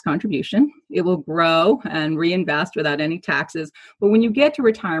tax contribution. It will grow and reinvest without any taxes. But when you get to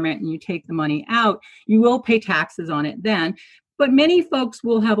retirement and you take the money out, you will pay taxes on it then. But many folks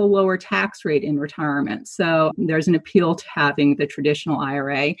will have a lower tax rate in retirement. So there's an appeal to having the traditional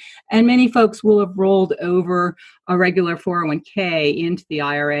IRA. And many folks will have rolled over a regular 401k into the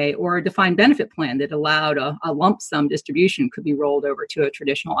IRA, or a defined benefit plan that allowed a lump sum distribution could be rolled over to a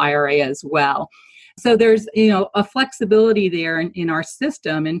traditional IRA as well. So there's, a flexibility there in our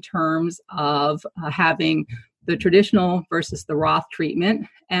system in terms of having the traditional versus the Roth treatment,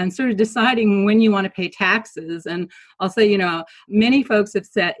 and sort of deciding when you want to pay taxes. And I'll say, many folks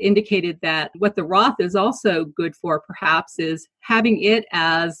have indicated that what the Roth is also good for perhaps is having it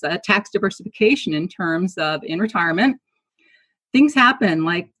as a tax diversification in terms of in retirement. Things happen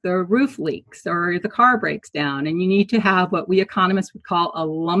like the roof leaks or the car breaks down, and you need to have what we economists would call a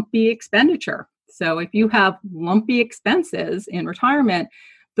lumpy expenditure. So if you have lumpy expenses in retirement,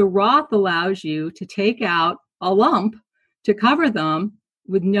 the Roth allows you to take out a lump to cover them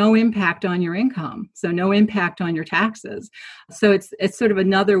with no impact on your income. So no impact on your taxes. So it's sort of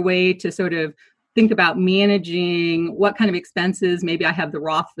another way to sort of think about managing what kind of expenses. Maybe I have the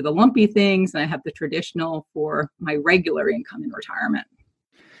Roth for the lumpy things, and I have the traditional for my regular income in retirement.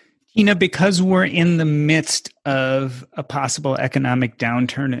 Tina, because we're in the midst of a possible economic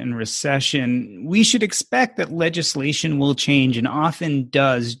downturn and recession, we should expect that legislation will change, and often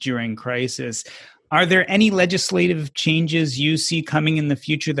does during crisis. Are there any legislative changes you see coming in the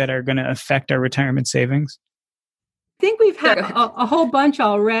future that are going to affect our retirement savings? I think we've had a whole bunch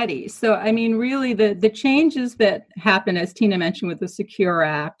already. So, really the changes that happened, as Tina mentioned with the Secure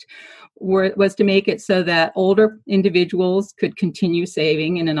Act, was to make it so that older individuals could continue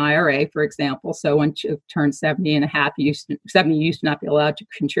saving in an IRA, for example. So once you turn 70 and a half, you used to not be allowed to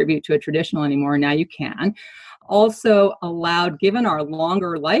contribute to a traditional anymore. Now you can. Also allowed, given our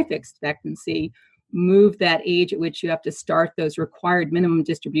longer life expectancy, move that age at which you have to start those required minimum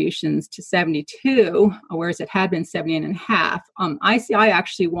distributions to 72, whereas it had been 70 and a half. ICI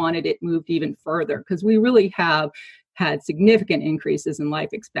actually wanted it moved even further because we really have had significant increases in life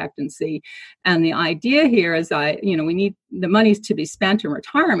expectancy. And the idea here is we need the monies to be spent in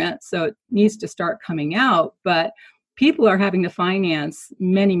retirement, so it needs to start coming out. But people are having to finance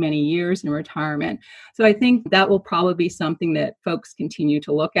many, many years in retirement. So I think that will probably be something that folks continue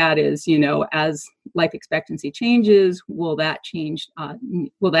to look at is, as life expectancy changes, will that change?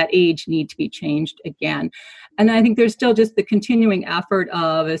 Will that age need to be changed again? And I think there's still just the continuing effort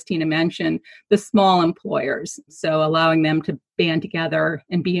of, as Tina mentioned, the small employers. So allowing them to band together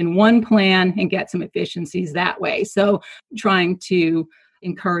and be in one plan and get some efficiencies that way. So trying to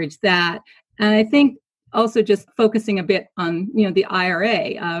encourage that. And I think also just focusing a bit on, the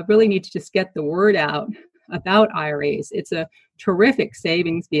IRA, really need to just get the word out about IRAs. It's a terrific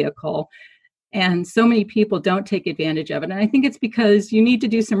savings vehicle, and so many people don't take advantage of it. And I think it's because you need to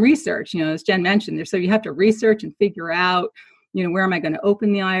do some research, as Jen mentioned. So you have to research and figure out, where am I going to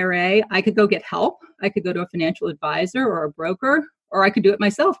open the IRA? I could go get help. I could go to a financial advisor or a broker, or I could do it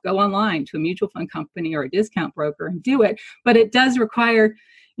myself, go online to a mutual fund company or a discount broker and do it. But it does require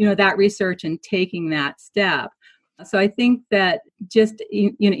that research and taking that step. So I think that just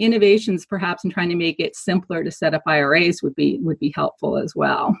innovations perhaps in trying to make it simpler to set up IRAs would be helpful as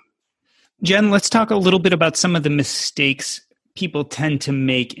well. Jen, let's talk a little bit about some of the mistakes people tend to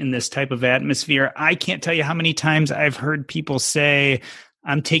make in this type of atmosphere. I can't tell you how many times I've heard people say,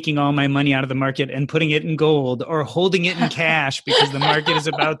 I'm taking all my money out of the market and putting it in gold or holding it in cash because the market is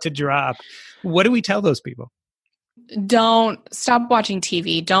about to drop. What do we tell those people? Don't stop watching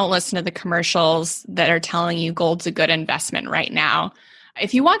TV. Don't listen to the commercials that are telling you gold's a good investment right now.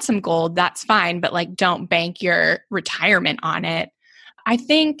 If you want some gold, that's fine, but like don't bank your retirement on it. I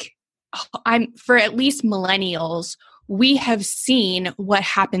think for at least millennials, we have seen what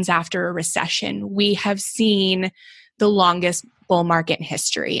happens after a recession. We have seen the longest bull market in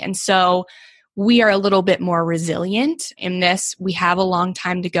history. And so we are a little bit more resilient in this. We have a long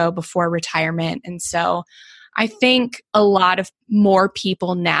time to go before retirement. And so I think a lot of more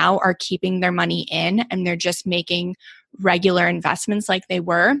people now are keeping their money in and they're just making regular investments like they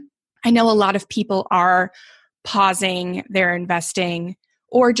were. I know a lot of people are pausing their investing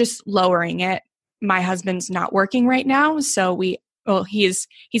or just lowering it. My husband's not working right now, so he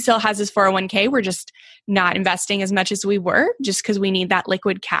still has his 401k. We're just not investing as much as we were just because we need that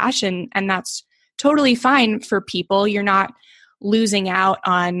liquid cash, and that's totally fine for people. You're not losing out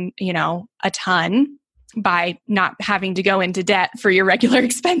on, a ton by not having to go into debt for your regular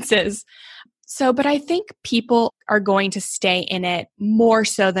expenses. So, but I think people are going to stay in it more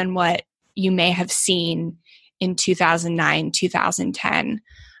so than what you may have seen in 2009, 2010.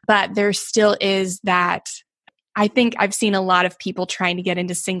 But there still is that, I think I've seen a lot of people trying to get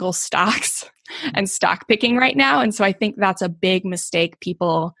into single stocks and stock picking right now. And so I think that's a big mistake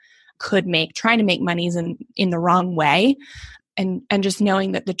people could make, trying to make monies in the wrong way. And just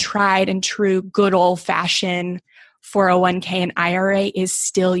knowing that the tried and true good old fashioned 401k and IRA is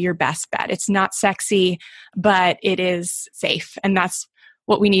still your best bet. It's not sexy, but it is safe. And that's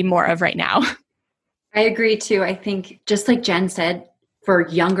what we need more of right now. I agree too. I think just like Jen said, for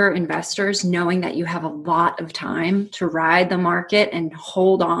younger investors, knowing that you have a lot of time to ride the market and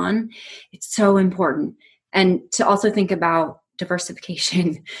hold on, it's so important. And to also think about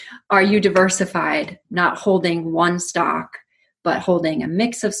diversification. Are you diversified, not holding one stock, but holding a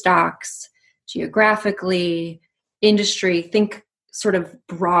mix of stocks, geographically, industry, think sort of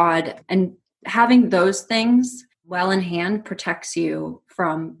broad, and having those things well in hand protects you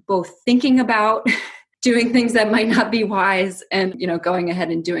from both thinking about doing things that might not be wise and, going ahead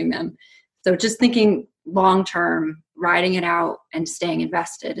and doing them. So just thinking long-term, riding it out and staying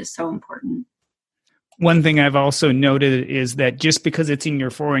invested is so important. One thing I've also noted is that just because it's in your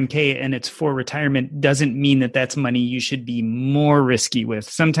 401k and it's for retirement doesn't mean that that's money you should be more risky with.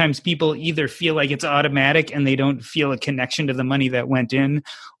 Sometimes people either feel like it's automatic and they don't feel a connection to the money that went in,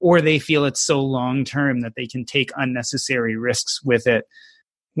 or they feel it's so long-term that they can take unnecessary risks with it.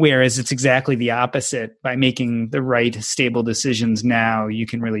 Whereas it's exactly the opposite. By making the right, stable decisions now, you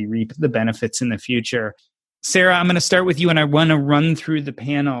can really reap the benefits in the future. Sarah, I'm going to start with you, and I want to run through the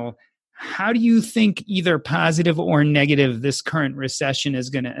panel. How do you think, either positive or negative, this current recession is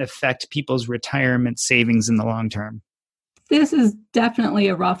going to affect people's retirement savings in the long term? This is definitely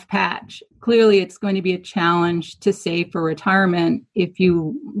a rough patch. Clearly, it's going to be a challenge to save for retirement if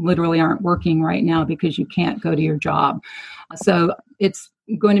you literally aren't working right now because you can't go to your job. So it's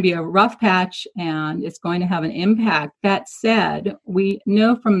going to be a rough patch and it's going to have an impact. That said, we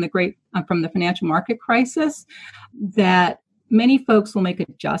know from the financial market crisis that many folks will make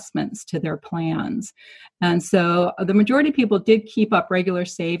adjustments to their plans. And so the majority of people did keep up regular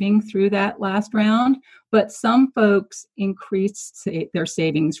saving through that last round, but some folks increased their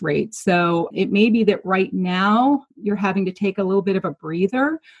savings rate. So it may be that right now you're having to take a little bit of a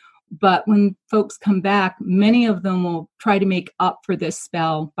breather, but when folks come back, many of them will try to make up for this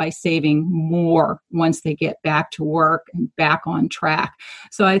spell by saving more once they get back to work and back on track.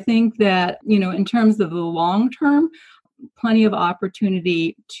 So I think that, in terms of the long term, plenty of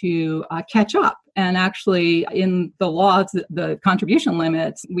opportunity to catch up. And actually, in the laws, the contribution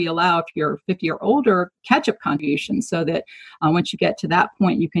limits, we allow, if you're 50 or older, catch-up contributions so that once you get to that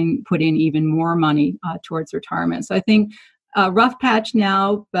point, you can put in even more money towards retirement. So I think a rough patch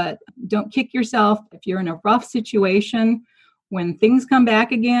now, but don't kick yourself. If you're in a rough situation, when things come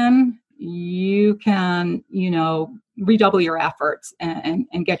back again, you can, redouble your efforts and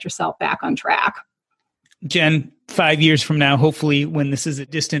get yourself back on track. Jen, 5 years from now, hopefully when this is a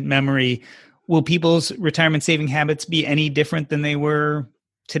distant memory, will people's retirement saving habits be any different than they were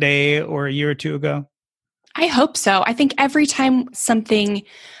today or a year or two ago? I hope so. I think every time something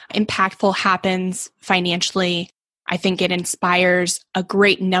impactful happens financially, I think it inspires a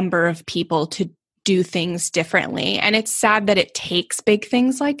great number of people to do things differently. And it's sad that it takes big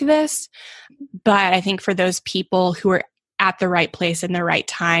things like this. But I think for those people who are at the right place in the right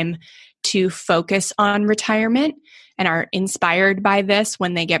time to focus on retirement and are inspired by this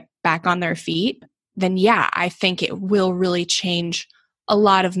when they get back on their feet, then yeah, I think it will really change a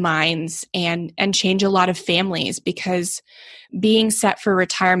lot of minds and change a lot of families, because being set for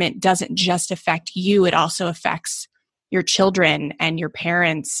retirement doesn't just affect you, it also affects your children and your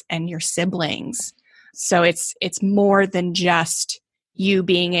parents and your siblings. So it's more than just you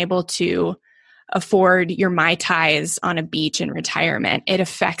being able to afford your Mai Tais on a beach in retirement. It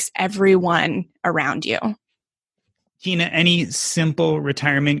affects everyone around you. Tina, any simple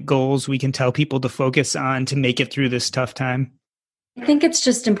retirement goals we can tell people to focus on to make it through this tough time? I think it's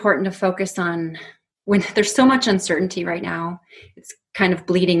just important to focus on, when there's so much uncertainty right now, it's kind of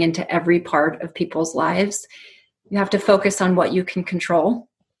bleeding into every part of people's lives. You have to focus on what you can control.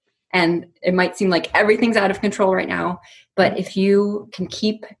 And it might seem like everything's out of control right now, but if you can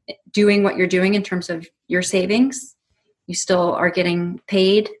keep doing what you're doing in terms of your savings, you still are getting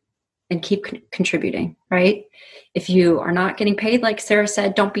paid and keep contributing, right? If you are not getting paid, like Sarah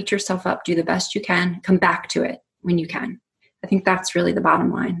said, don't beat yourself up. Do the best you can. Come back to it when you can. I think that's really the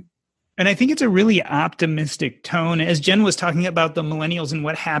bottom line. And I think it's a really optimistic tone. As Jen was talking about the millennials and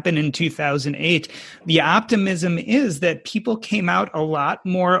what happened in 2008, the optimism is that people came out a lot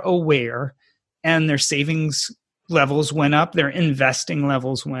more aware and their savings levels went up, their investing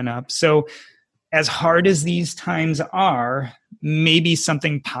levels went up. So as hard as these times are, maybe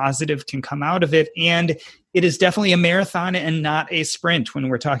something positive can come out of it. And it is definitely a marathon and not a sprint when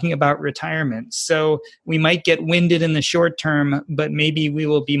we're talking about retirement. So we might get winded in the short term, but maybe we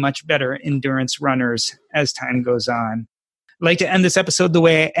will be much better endurance runners as time goes on. I'd like to end this episode the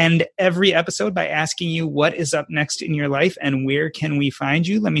way I end every episode, by asking you what is up next in your life and where can we find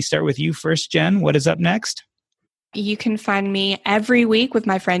you? Let me start with you first, Jen. What is up next? You can find me every week with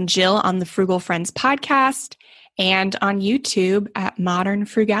my friend Jill on the Frugal Friends podcast and on YouTube at Modern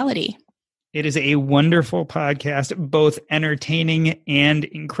Frugality. It is a wonderful podcast, both entertaining and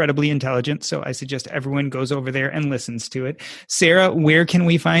incredibly intelligent. So I suggest everyone goes over there and listens to it. Sarah, where can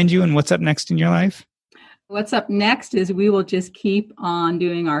we find you and what's up next in your life? What's up next is we will just keep on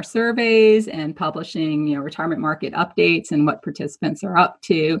doing our surveys and publishing, retirement market updates and what participants are up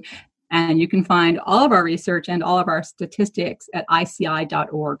to. And you can find all of our research and all of our statistics at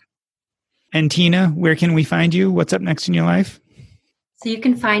ICI.org. And Tina, where can we find you? What's up next in your life? So you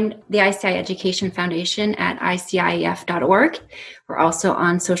can find the ICI Education Foundation at ICIEF.org. We're also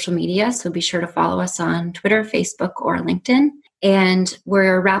on social media, so be sure to follow us on Twitter, Facebook, or LinkedIn. And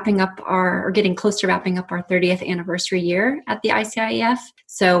we're getting close to wrapping up our 30th anniversary year at the ICIEF.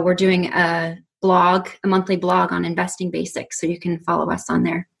 So we're doing a monthly blog on investing basics. So you can follow us on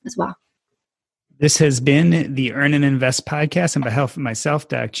there as well. This has been the Earn and Invest podcast. On behalf of myself,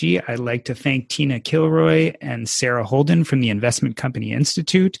 Doc G, I'd like to thank Tina Kilroy and Sarah Holden from the Investment Company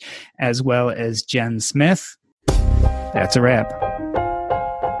Institute, as well as Jen Smith. That's a wrap.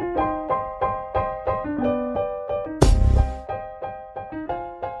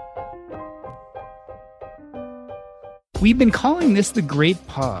 We've been calling this the Great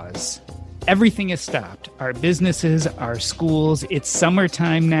Pause. Everything is stopped. Our businesses, our schools, it's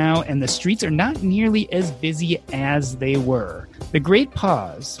summertime now, and the streets are not nearly as busy as they were. The Great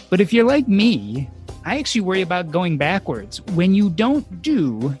Pause. But if you're like me, I actually worry about going backwards. When you don't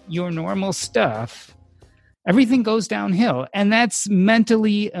do your normal stuff, everything goes downhill. And that's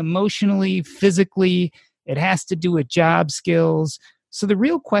mentally, emotionally, physically. It has to do with job skills. So the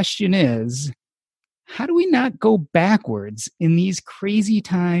real question is, how do we not go backwards in these crazy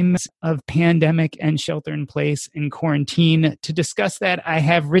times of pandemic and shelter in place and quarantine? To discuss that, I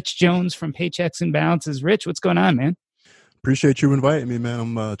have Rich Jones from Paychecks and Balances. Rich, what's going on, man? Appreciate you inviting me, man.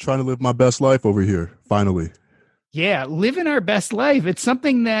 I'm trying to live my best life over here, finally. Yeah, living our best life. It's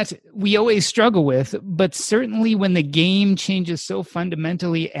something that we always struggle with, but certainly when the game changes so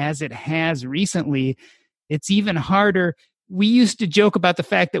fundamentally as it has recently, it's even harder. We used to joke about the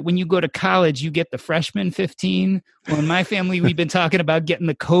fact that when you go to college, you get the freshman 15. Well, in my family, we've been talking about getting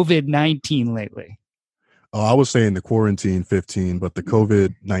the COVID-19 lately. Oh, I was saying the quarantine 15, but the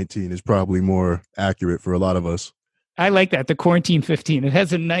COVID-19 is probably more accurate for a lot of us. I like that, the quarantine 15. It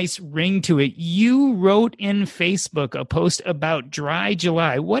has a nice ring to it. You wrote in Facebook a post about Dry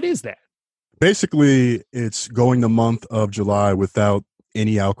July. What is that? Basically, it's going the month of July without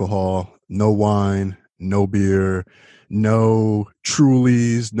any alcohol, no wine, no beer, no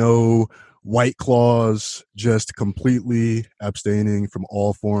Trulies, no White Claws, just completely abstaining from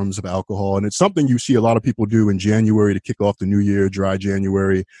all forms of alcohol. And it's something you see a lot of people do in January to kick off the new year, Dry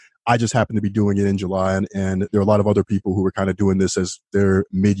January. I just happen to be doing it in July, and there are a lot of other people who are kind of doing this as their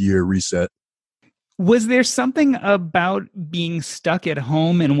mid-year reset. Was there something about being stuck at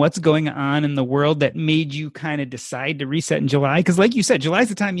home and what's going on in the world that made you kind of decide to reset in July? Because like you said, July's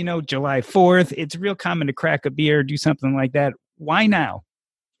the time, July 4th, it's real common to crack a beer, do something like that. Why now?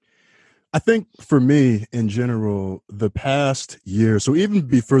 I think for me in general, the past year, so even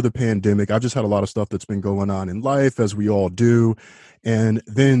before the pandemic, I've just had a lot of stuff that's been going on in life, as we all do. And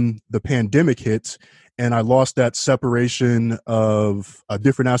then the pandemic hit, and I lost that separation of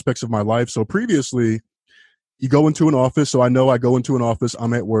different aspects of my life. So previously, you go into an office. So I know I go into an office,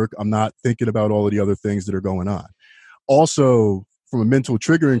 I'm at work, I'm not thinking about all of the other things that are going on. Also, from a mental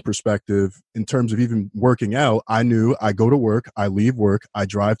triggering perspective, in terms of even working out, I knew I go to work, I leave work, I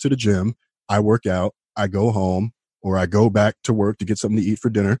drive to the gym, I work out, I go home, or I go back to work to get something to eat for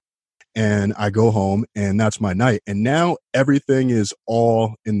dinner, and I go home, and that's my night. And now everything is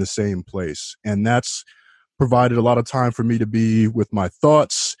all in the same place. And that's provided a lot of time for me to be with my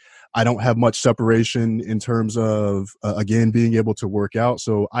thoughts. I don't have much separation in terms of, again, being able to work out.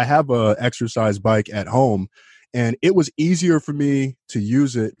 So I have a exercise bike at home, and it was easier for me to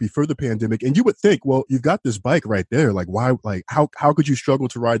use it before the pandemic. And you would think, well, you've got this bike right there. Like, why, like, how could you struggle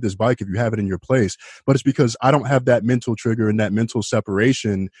to ride this bike if you have it in your place? But it's because I don't have that mental trigger and that mental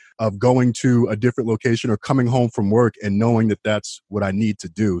separation of going to a different location or coming home from work and knowing that that's what I need to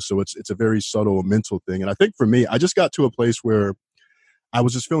do. So it's a very subtle mental thing. And I think for me, I just got to a place where I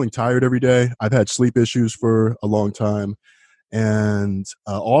was just feeling tired every day. I've had sleep issues for a long time. And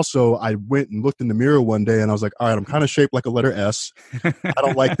also, I went and looked in the mirror one day and I was like, all right, I'm kind of shaped like a letter S. I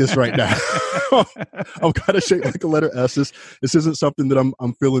don't like this right now. I'm kind of shaped like a letter S. This isn't something that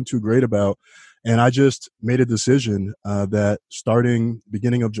I'm feeling too great about. And I just made a decision that starting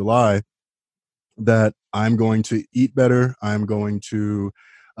beginning of July, that I'm going to eat better. I'm going to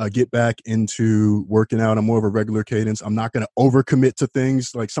get back into working out on more of a regular cadence. I'm not going to overcommit to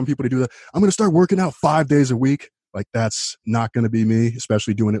things like some people to do that. I'm going to start working out 5 days a week. Like, that's not going to be me,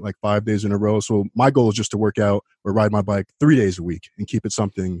 especially doing it like 5 days in a row. So my goal is just to work out or ride my bike 3 days a week and keep it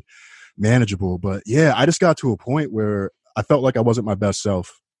something manageable. But yeah, I just got to a point where I felt like I wasn't my best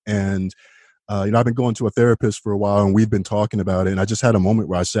self. And, I've been going to a therapist for a while and we've been talking about it. And I just had a moment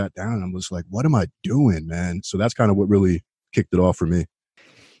where I sat down and I was like, what am I doing, man? So that's kind of what really kicked it off for me.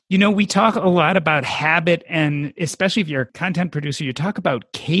 We talk a lot about habit, and especially if you're a content producer, you talk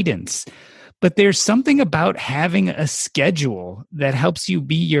about cadence. But there's something about having a schedule that helps you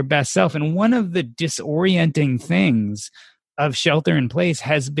be your best self. And one of the disorienting things of shelter in place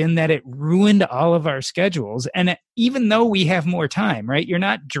has been that it ruined all of our schedules. And even though we have more time, right? You're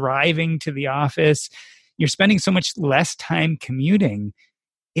not driving to the office. You're spending so much less time commuting.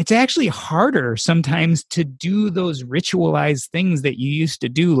 It's actually harder sometimes to do those ritualized things that you used to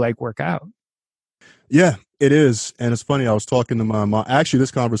do, like work out. Yeah, it is. And it's funny, I was talking to my mom. Actually,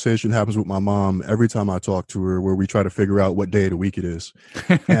 this conversation happens with my mom every time I talk to her, where we try to figure out what day of the week it is.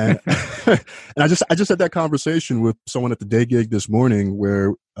 And, and I just had that conversation with someone at the day gig this morning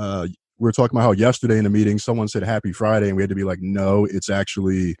where we were talking about how yesterday in a meeting, someone said happy Friday, and we had to be like, no, it's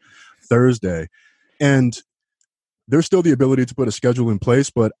actually Thursday. And there's still the ability to put a schedule in place,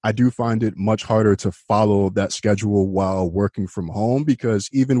 but I do find it much harder to follow that schedule while working from home, because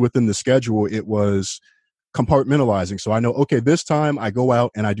even within the schedule, it was compartmentalizing. So I know, okay, this time I go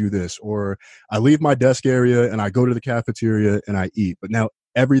out and I do this, or I leave my desk area and I go to the cafeteria and I eat. But now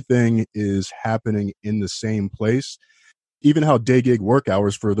everything is happening in the same place. Even how day gig work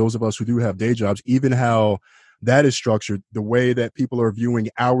hours, for those of us who do have day jobs, even how that is structured, the way that people are viewing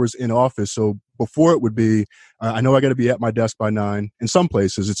hours in office. So before it would be, I know I got to be at my desk by 9. In some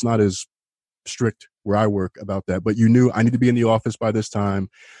places, it's not as strict where I work about that, but you knew I need to be in the office by this time.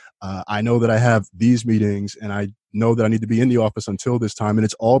 I know that I have these meetings and I know that I need to be in the office until this time. And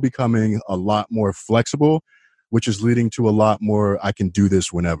it's all becoming a lot more flexible, which is leading to a lot more, I can do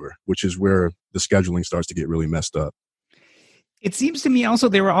this whenever, which is where the scheduling starts to get really messed up. It seems to me also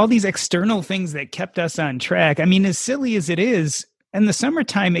there were all these external things that kept us on track. I mean, as silly as it is, in the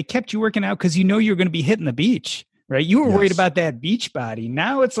summertime, it kept you working out because you know you're going to be hitting the beach, right? You were worried about that beach body.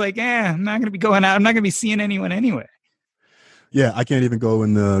 Now it's like, I'm not going to be going out. I'm not going to be seeing anyone anyway. Yeah, I can't even go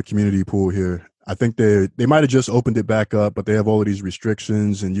in the community pool here. I think they might have just opened it back up, but they have all of these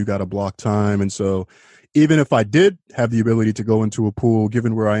restrictions and you got to block time. And so even if I did have the ability to go into a pool,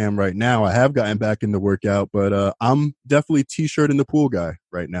 given where I am right now, I have gotten back in the workout, but I'm definitely t-shirt in the pool guy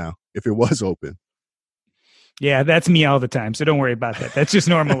right now, if it was open. Yeah, that's me all the time. So don't worry about that. That's just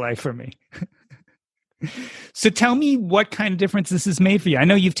normal life for me. So tell me what kind of difference this has made for you. I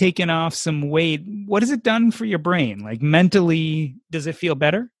know you've taken off some weight. What has it done for your brain? Like mentally, does it feel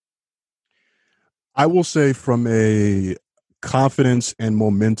better? I will say from a confidence and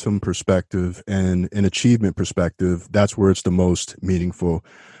momentum perspective and an achievement perspective, that's where it's the most meaningful.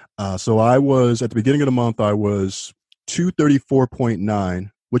 So I was, at the beginning of the month, I was 234.9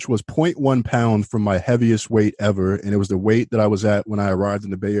 which was 0.1 pound from my heaviest weight ever. And it was the weight that I was at when I arrived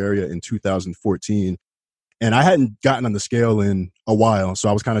in the Bay Area in 2014. And I hadn't gotten on the scale in a while. So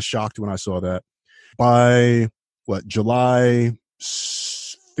I was kind of shocked when I saw that. By July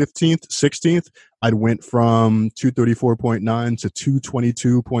 15th, 16th, I went from 234.9 to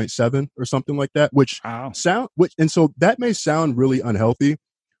 222.7 or something like that, and so that may sound really unhealthy,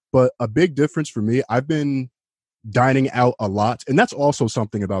 but a big difference for me, I've been dining out a lot. And that's also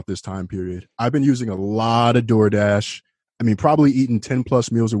something about this time period. I've been using a lot of DoorDash. I mean, probably eating 10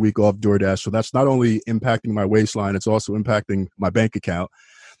 plus meals a week off DoorDash. So that's not only impacting my waistline, it's also impacting my bank account.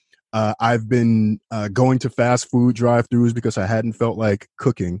 I've been going to fast food drive-thrus because I hadn't felt like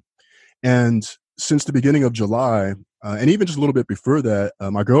cooking. And since the beginning of July, and even just a little bit before that,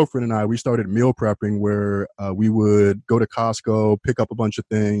 my girlfriend and I, we started meal prepping where we would go to Costco, pick up a bunch of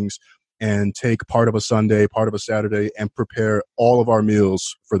things, and take part of a Sunday, part of a Saturday, and prepare all of our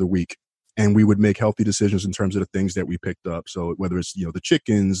meals for the week. And we would make healthy decisions in terms of the things that we picked up. So whether it's, the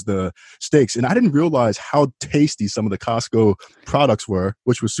chickens, the steaks, and I didn't realize how tasty some of the Costco products were,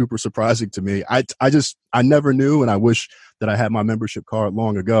 which was super surprising to me. I never knew, and I wish that I had my membership card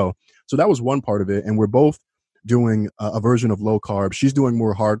long ago. So that was one part of it. And we're both doing a version of low carb. She's doing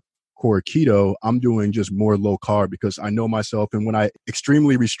more hardcore keto. I'm doing just more low carb because I know myself. And when I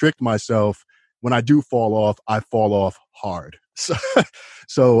extremely restrict myself, when I do fall off, I fall off hard.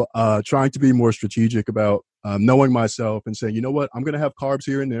 So trying to be more strategic about knowing myself and saying, you know what, I'm going to have carbs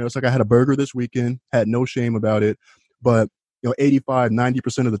here and there. It's like I had a burger this weekend, had no shame about it. But 85,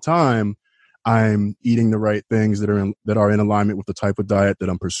 90% of the time, I'm eating the right things that are in alignment with the type of diet that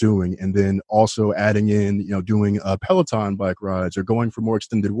I'm pursuing. And then also adding in, doing Peloton bike rides or going for more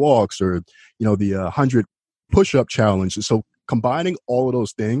extended walks or, the 100 push-up challenge. So combining all of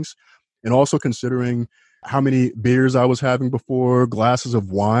those things and also considering how many beers I was having before, glasses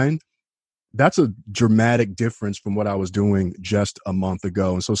of wine, that's a dramatic difference from what I was doing just a month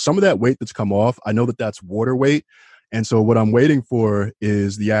ago. And so some of that weight that's come off, I know that that's water weight. And so what I'm waiting for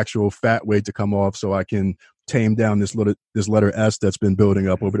is the actual fat weight to come off so I can tame down this letter S that's been building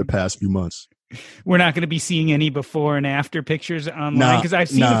up over the past few months. We're not going to be seeing any before and after pictures online because I've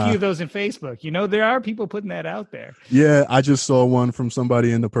seen a few of those in Facebook. There are people putting that out there. Yeah, I just saw one from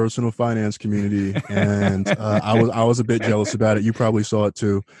somebody in the personal finance community, and I was a bit jealous about it. You probably saw it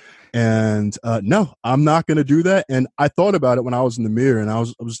too. And no, I'm not going to do that. And I thought about it when I was in the mirror, and I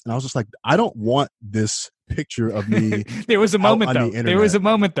was just like, I don't want this picture of me. There was a moment though.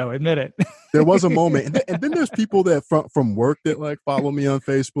 Admit it. There was a moment. And then there's people that from work that like follow me on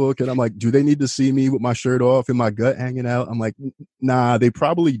Facebook, and I'm like, do they need to see me with my shirt off and my gut hanging out? I'm like, nah, they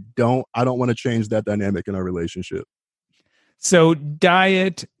probably don't. I don't want to change that dynamic in our relationship. So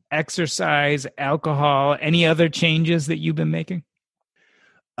diet, exercise, alcohol, any other changes that you've been making?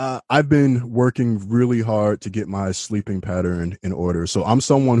 I've been working really hard to get my sleeping pattern in order. So I'm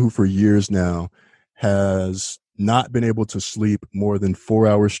someone who for years now has not been able to sleep more than 4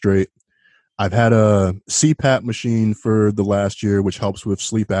 hours straight. I've had a CPAP machine for the last year, which helps with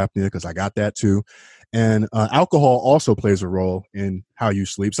sleep apnea because I got that too. And alcohol also plays a role in how you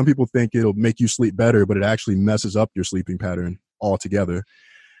sleep. Some people think it'll make you sleep better, but it actually messes up your sleeping pattern altogether.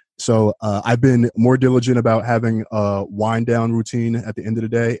 So I've been more diligent about having a wind down routine at the end of the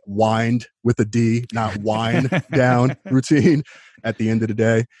day. Wind with a D, not wind down routine at the end of the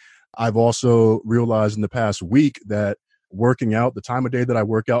day. I've also realized in the past week that working out, the time of day that I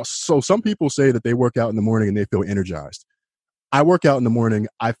work out. So some people say that they work out in the morning and they feel energized. I work out in the morning,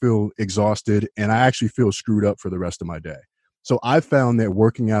 I feel exhausted, and I actually feel screwed up for the rest of my day. So I've found that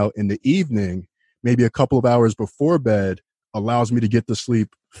working out in the evening, maybe a couple of hours before bed, allows me to get to sleep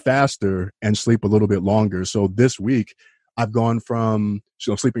faster and sleep a little bit longer. So this week, I've gone from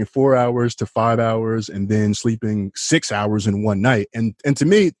sleeping 4 hours to 5 hours and then sleeping 6 hours in one night. And to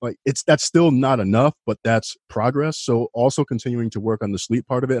me, like that's still not enough, but that's progress. So also continuing to work on the sleep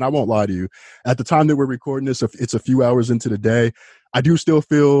part of it. And I won't lie to you, at the time that we're recording this, if it's a few hours into the day, I do still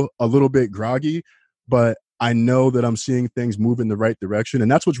feel a little bit groggy, but I know that I'm seeing things move in the right direction. And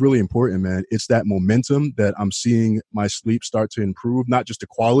that's what's really important, man. It's that momentum that I'm seeing my sleep start to improve, not just the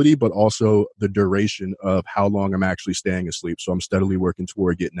quality, but also the duration of how long I'm actually staying asleep. So I'm steadily working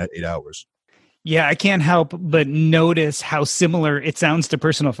toward getting that 8 hours. Yeah, I can't help but notice how similar it sounds to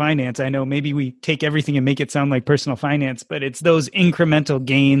personal finance. I know maybe we take everything and make it sound like personal finance, but it's those incremental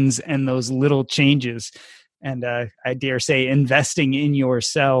gains and those little changes. And I dare say investing in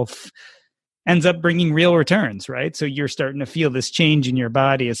yourself ends up bringing real returns, right? So you're starting to feel this change in your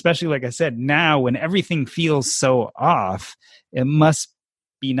body, especially like I said, now when everything feels so off, it must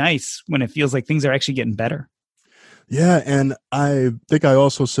be nice when it feels like things are actually getting better. Yeah, and I think I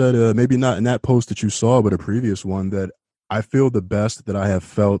also said, maybe not in that post that you saw, but a previous one, that I feel the best that I have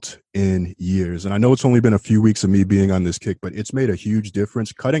felt in years. And I know it's only been a few weeks of me being on this kick, but it's made a huge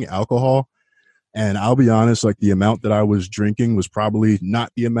difference. Cutting alcohol, and I'll be honest, like the amount that I was drinking was probably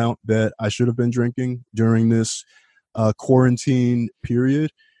not the amount that I should have been drinking during this quarantine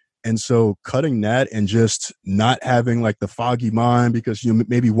period. And so cutting that and just not having like the foggy mind because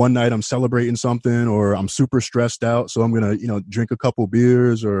maybe one night I'm celebrating something or I'm super stressed out, so I'm gonna drink a couple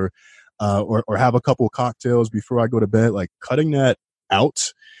beers or have a couple cocktails before I go to bed. Like cutting that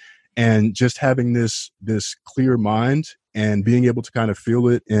out and just having this clear mind and being able to kind of feel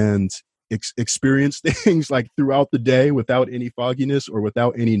it and experience things like throughout the day without any fogginess or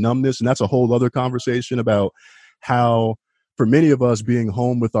without any numbness. And that's a whole other conversation about how, for many of us, being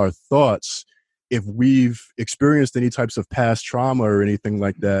home with our thoughts, if we've experienced any types of past trauma or anything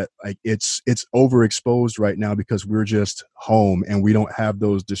like that, like it's overexposed right now because we're just home and we don't have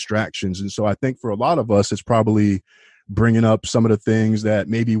those distractions. And so I think for a lot of us, it's probably bringing up some of the things that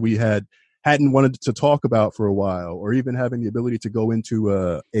maybe we hadn't wanted to talk about for a while, or even having the ability to go into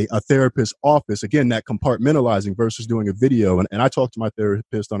a therapist's office. Again, that compartmentalizing versus doing a video. And I talk to my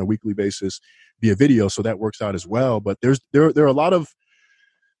therapist on a weekly basis via video, so that works out as well. But there are a lot of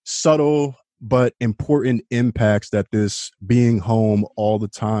subtle but important impacts that this being home all the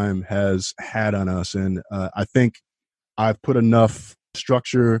time has had on us. And I think I've put enough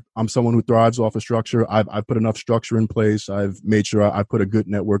structure. I'm someone who thrives off of structure. I've put enough structure in place. I've made sure I put a good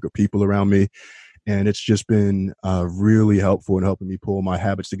network of people around me. And it's just been really helpful in helping me pull my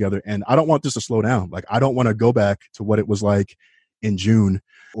habits together. And I don't want this to slow down. Like, I don't want to go back to what it was like in June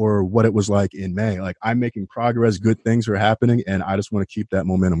or what it was like in May. Like, I'm making progress. Good things are happening. And I just want to keep that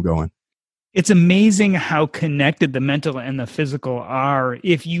momentum going. It's amazing how connected the mental and the physical are.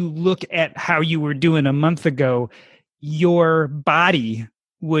 If you look at how you were doing a month ago, your body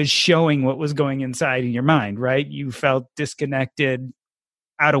was showing what was going inside in your mind, right? You felt disconnected,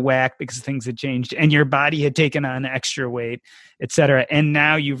 out of whack because things had changed and your body had taken on extra weight, et cetera. And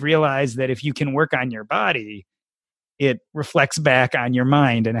now you've realized that if you can work on your body, it reflects back on your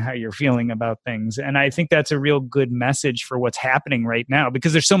mind and how you're feeling about things. And I think that's a real good message for what's happening right now,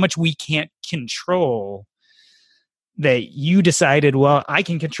 because there's so much we can't control, that you decided, well, I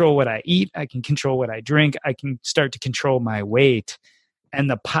can control what I eat. I can control what I drink. I can start to control my weight.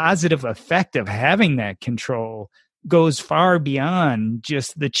 And the positive effect of having that control goes far beyond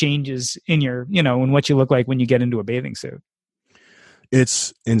just the changes in your, in what you look like when you get into a bathing suit.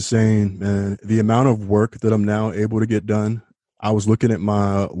 It's insane, man. The amount of work that I'm now able to get done. I was looking at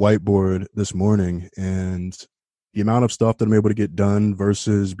my whiteboard this morning, and the amount of stuff that I'm able to get done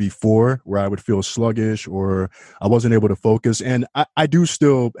versus before, where I would feel sluggish or I wasn't able to focus. And I do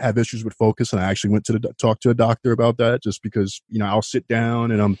still have issues with focus. And I actually went to talk to a doctor about that, just because, I'll sit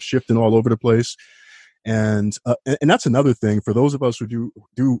down and I'm shifting all over the place. And that's another thing for those of us who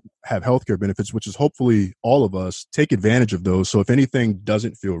do have healthcare benefits, which is hopefully all of us, take advantage of those. So if anything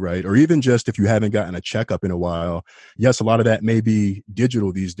doesn't feel right, or even just if you haven't gotten a checkup in a while, yes, a lot of that may be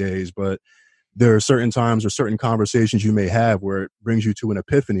digital these days, but there are certain times or certain conversations you may have where it brings you to an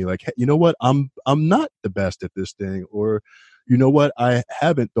epiphany, like, hey, you know what, I'm not the best at this thing, or you know what, I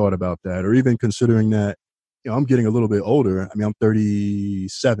haven't thought about that, or even considering that, I'm getting a little bit older. I mean, I'm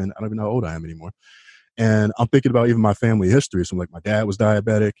 37. I don't even know how old I am anymore. And I'm thinking about even my family history. So I'm like, my dad was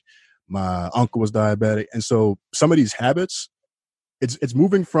diabetic, my uncle was diabetic. And so some of these habits, it's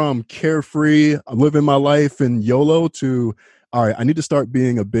moving from carefree, living my life and YOLO to, all right, I need to start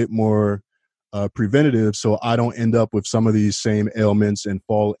being a bit more preventative so I don't end up with some of these same ailments and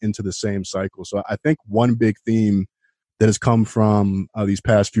fall into the same cycle. So I think one big theme that has come from these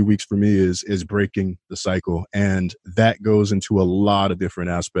past few weeks for me is breaking the cycle. And that goes into a lot of different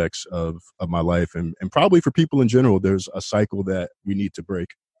aspects of my life. And probably for people in general, there's a cycle that we need to break.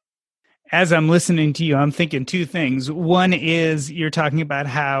 As I'm listening to you, I'm thinking two things. One is you're talking about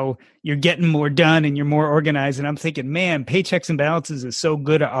how you're getting more done and you're more organized. And I'm thinking, man, Paychecks and Balances is so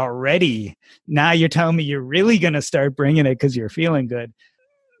good already. Now you're telling me you're really going to start bringing it because you're feeling good.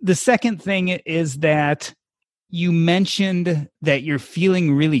 The second thing is that you mentioned that you're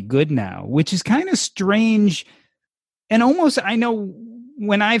feeling really good now, which is kind of strange. And almost, I know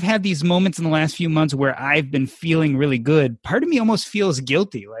when I've had these moments in the last few months where I've been feeling really good, part of me almost feels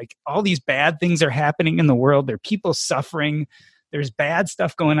guilty. Like all these bad things are happening in the world. There are people suffering. There's bad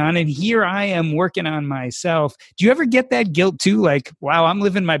stuff going on. And here I am working on myself. Do you ever get that guilt too? Like, wow, I'm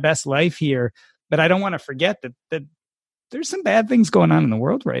living my best life here, but I don't want to forget that there's some bad things going on in the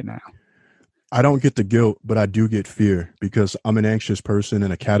world right now. I don't get the guilt, but I do get fear because I'm an anxious person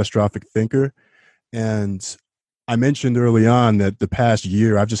and a catastrophic thinker. And I mentioned early on that the past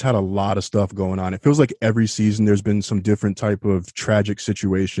year, I've just had a lot of stuff going on. It feels like every season there's been some different type of tragic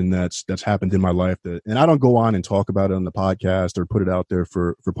situation that's happened in my life and I don't go on and talk about it on the podcast or put it out there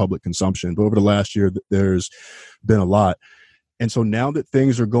for public consumption. But over the last year, there's been a lot. And so now that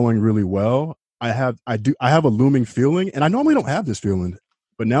things are going really well, I have a looming feeling, and I normally don't have this feeling,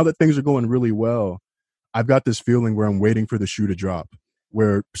 but now that things are going really well, I've got this feeling where I'm waiting for the shoe to drop,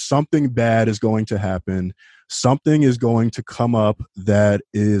 where something bad is going to happen. Something is going to come up that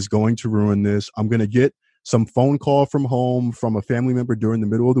is going to ruin this. I'm going to get some phone call from home from a family member during the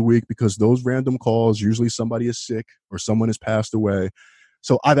middle of the week, because those random calls, usually somebody is sick or someone has passed away.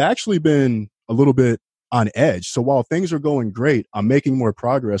 So I've actually been a little bit on edge. So while things are going great, I'm making more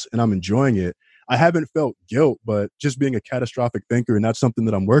progress and I'm enjoying it. I haven't felt guilt, but just being a catastrophic thinker, and that's something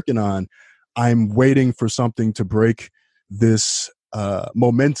that I'm working on, I'm waiting for something to break this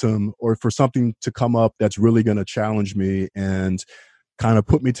momentum, or for something to come up that's really going to challenge me and kind of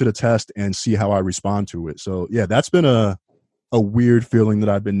put me to the test and see how I respond to it. So yeah, that's been a weird feeling that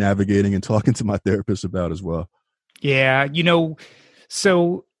I've been navigating and talking to my therapist about as well. Yeah.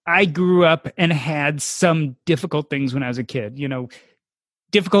 So I grew up and had some difficult things when I was a kid,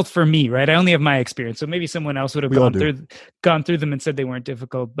 difficult for me, right? I only have my experience. So maybe someone else would have gone through them and said they weren't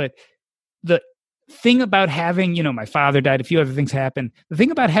difficult. But the thing about having, my father died, a few other things happened. The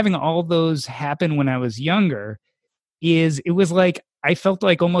thing about having all those happen when I was younger is it was like, I felt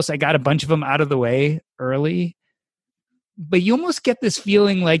like almost I got a bunch of them out of the way early. But you almost get this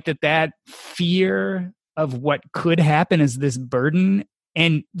feeling like that fear of what could happen is this burden.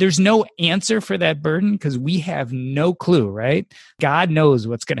 And there's no answer for that burden because we have no clue, right? God knows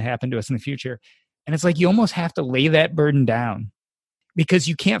what's going to happen to us in the future. And it's like you almost have to lay that burden down because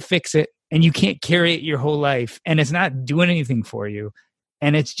you can't fix it and you can't carry it your whole life. And it's not doing anything for you.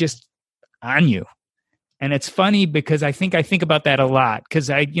 And it's just on you. And it's funny because I think about that a lot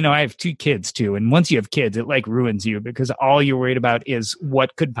because I have 2 kids too. And once you have kids, it like ruins you because all you're worried about is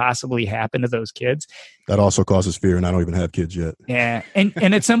what could possibly happen to those kids. That also causes fear. And I don't even have kids yet. Yeah. And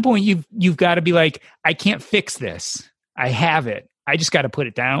at some point you've got to be like, I can't fix this. I have it. I just got to put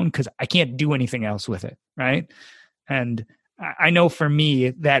it down because I can't do anything else with it. Right. And I know for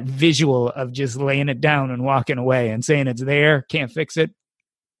me, that visual of just laying it down and walking away and saying it's there, can't fix it,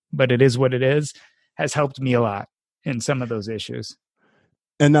 but it is what it is, has helped me a lot in some of those issues.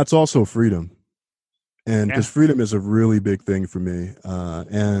 And that's also freedom. And because freedom is a really big thing for me.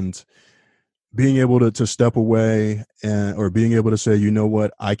 And being able to step away or being able to say, you know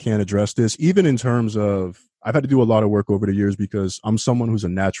what, I can't address this, even in terms of, I've had to do a lot of work over the years because I'm someone who's a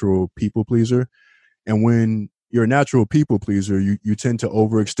natural people pleaser. And when you're a natural people pleaser, you tend to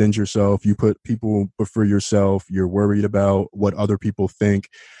overextend yourself. You put people before yourself. You're worried about what other people think.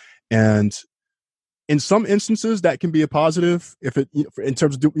 And in some instances, that can be a positive. If it, in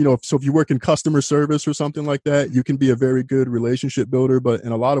terms of, so if you work in customer service or something like that, you can be a very good relationship builder. But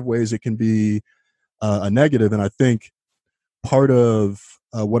in a lot of ways, it can be a negative. And I think part of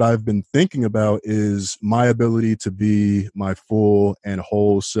what I've been thinking about is my ability to be my full and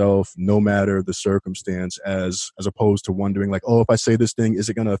whole self, no matter the circumstance, as opposed to wondering like, oh, if I say this thing, is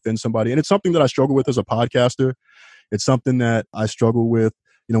it going to offend somebody? And it's something that I struggle with as a podcaster. It's something that I struggle with.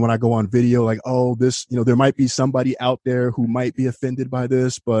 When I go on video, like, oh, this, there might be somebody out there who might be offended by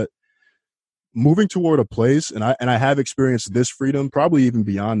this, but moving toward a place, and I have experienced this freedom, probably even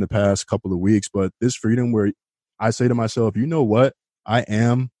beyond the past couple of weeks, but this freedom where I say to myself, you know what? I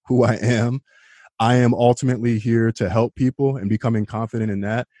am who I am. I am ultimately here to help people and becoming confident in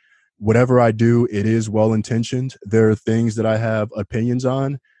that. Whatever I do, it is well-intentioned. There are things that I have opinions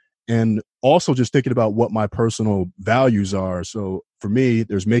on. And also just thinking about what my personal values are. So for me,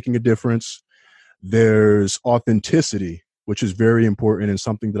 there's making a difference. There's authenticity, which is very important and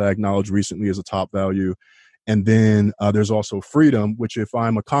something that I acknowledged recently as a top value. And then there's also freedom, which if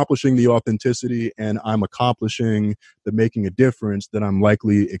I'm accomplishing the authenticity and I'm accomplishing the making a difference, then I'm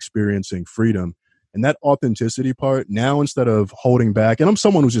likely experiencing freedom. And that authenticity part, now instead of holding back, and I'm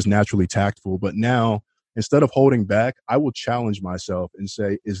someone who's just naturally tactful, but now instead of holding back, I will challenge myself and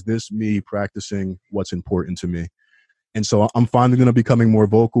say, is this me practicing what's important to me? And so I'm finally going to becoming more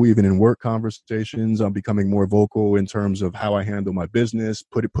vocal, even in work conversations. I'm becoming more vocal in terms of how I handle my business,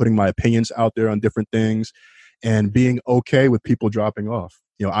 putting my opinions out there on different things and being okay with people dropping off.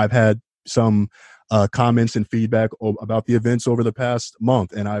 I've had some comments and feedback about the events over the past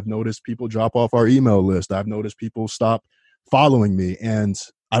month, and I've noticed people drop off our email list. I've noticed people stop following me, and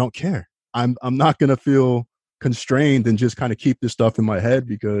I don't care. I'm not going to feel constrained and just kind of keep this stuff in my head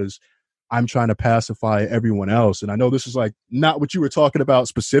because I'm trying to pacify everyone else. And I know this is like not what you were talking about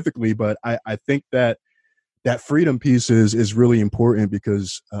specifically, but I think that that freedom piece is really important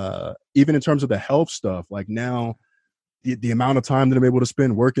because even in terms of the health stuff, like now, the amount of time that I'm able to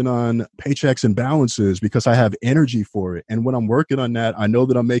spend working on paychecks and balances because I have energy for it. And when I'm working on that, I know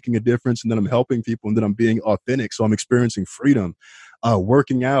that I'm making a difference and that I'm helping people and that I'm being authentic. So I'm experiencing freedom,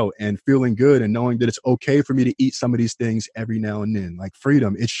 working out and feeling good and knowing that it's okay for me to eat some of these things every now and then. Like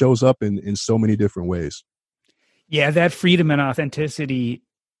freedom, it shows up in so many different ways. Yeah, that freedom and authenticity,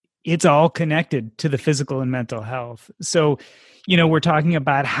 it's all connected to the physical and mental health. So, we're talking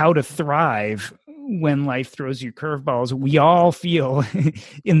about how to thrive when life throws you curveballs. We all feel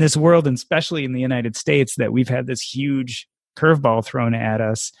in this world, and especially in the United States, that we've had this huge curveball thrown at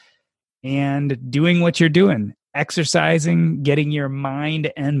us. And doing what you're doing, exercising, getting your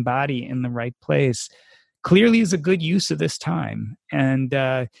mind and body in the right place, clearly is a good use of this time. And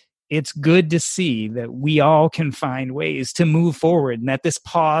it's good to see that we all can find ways to move forward and that this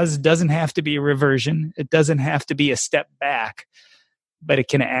pause doesn't have to be a reversion. It doesn't have to be a step back, but it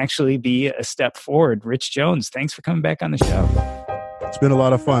can actually be a step forward. Rich Jones, thanks for coming back on the show. It's been a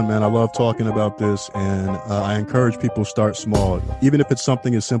lot of fun, man. I love talking about this, and I encourage people to start small. Even if it's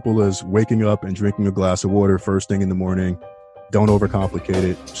something as simple as waking up and drinking a glass of water first thing in the morning, don't overcomplicate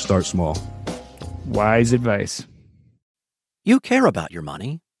it. Start small. Wise advice. You care about your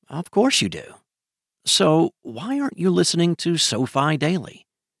money. Of course you do. So why aren't you listening to SoFi Daily?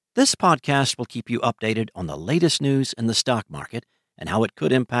 This podcast will keep you updated on the latest news in the stock market and how it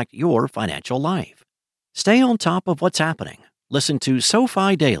could impact your financial life. Stay on top of what's happening. Listen to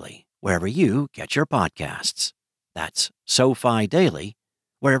SoFi Daily wherever you get your podcasts. That's SoFi Daily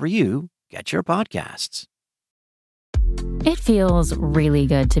wherever you get your podcasts. It feels really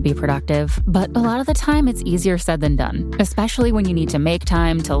good to be productive, but a lot of the time it's easier said than done, especially when you need to make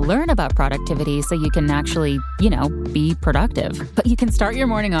time to learn about productivity so you can actually, be productive. But you can start your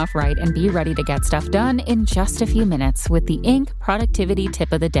morning off right and be ready to get stuff done in just a few minutes with the Inc. Productivity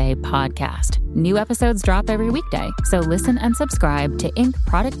Tip of the Day podcast. New episodes drop every weekday, so listen and subscribe to Inc.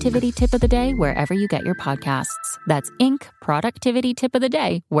 Productivity Tip of the Day wherever you get your podcasts. That's Inc. Productivity Tip of the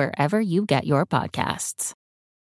Day wherever you get your podcasts.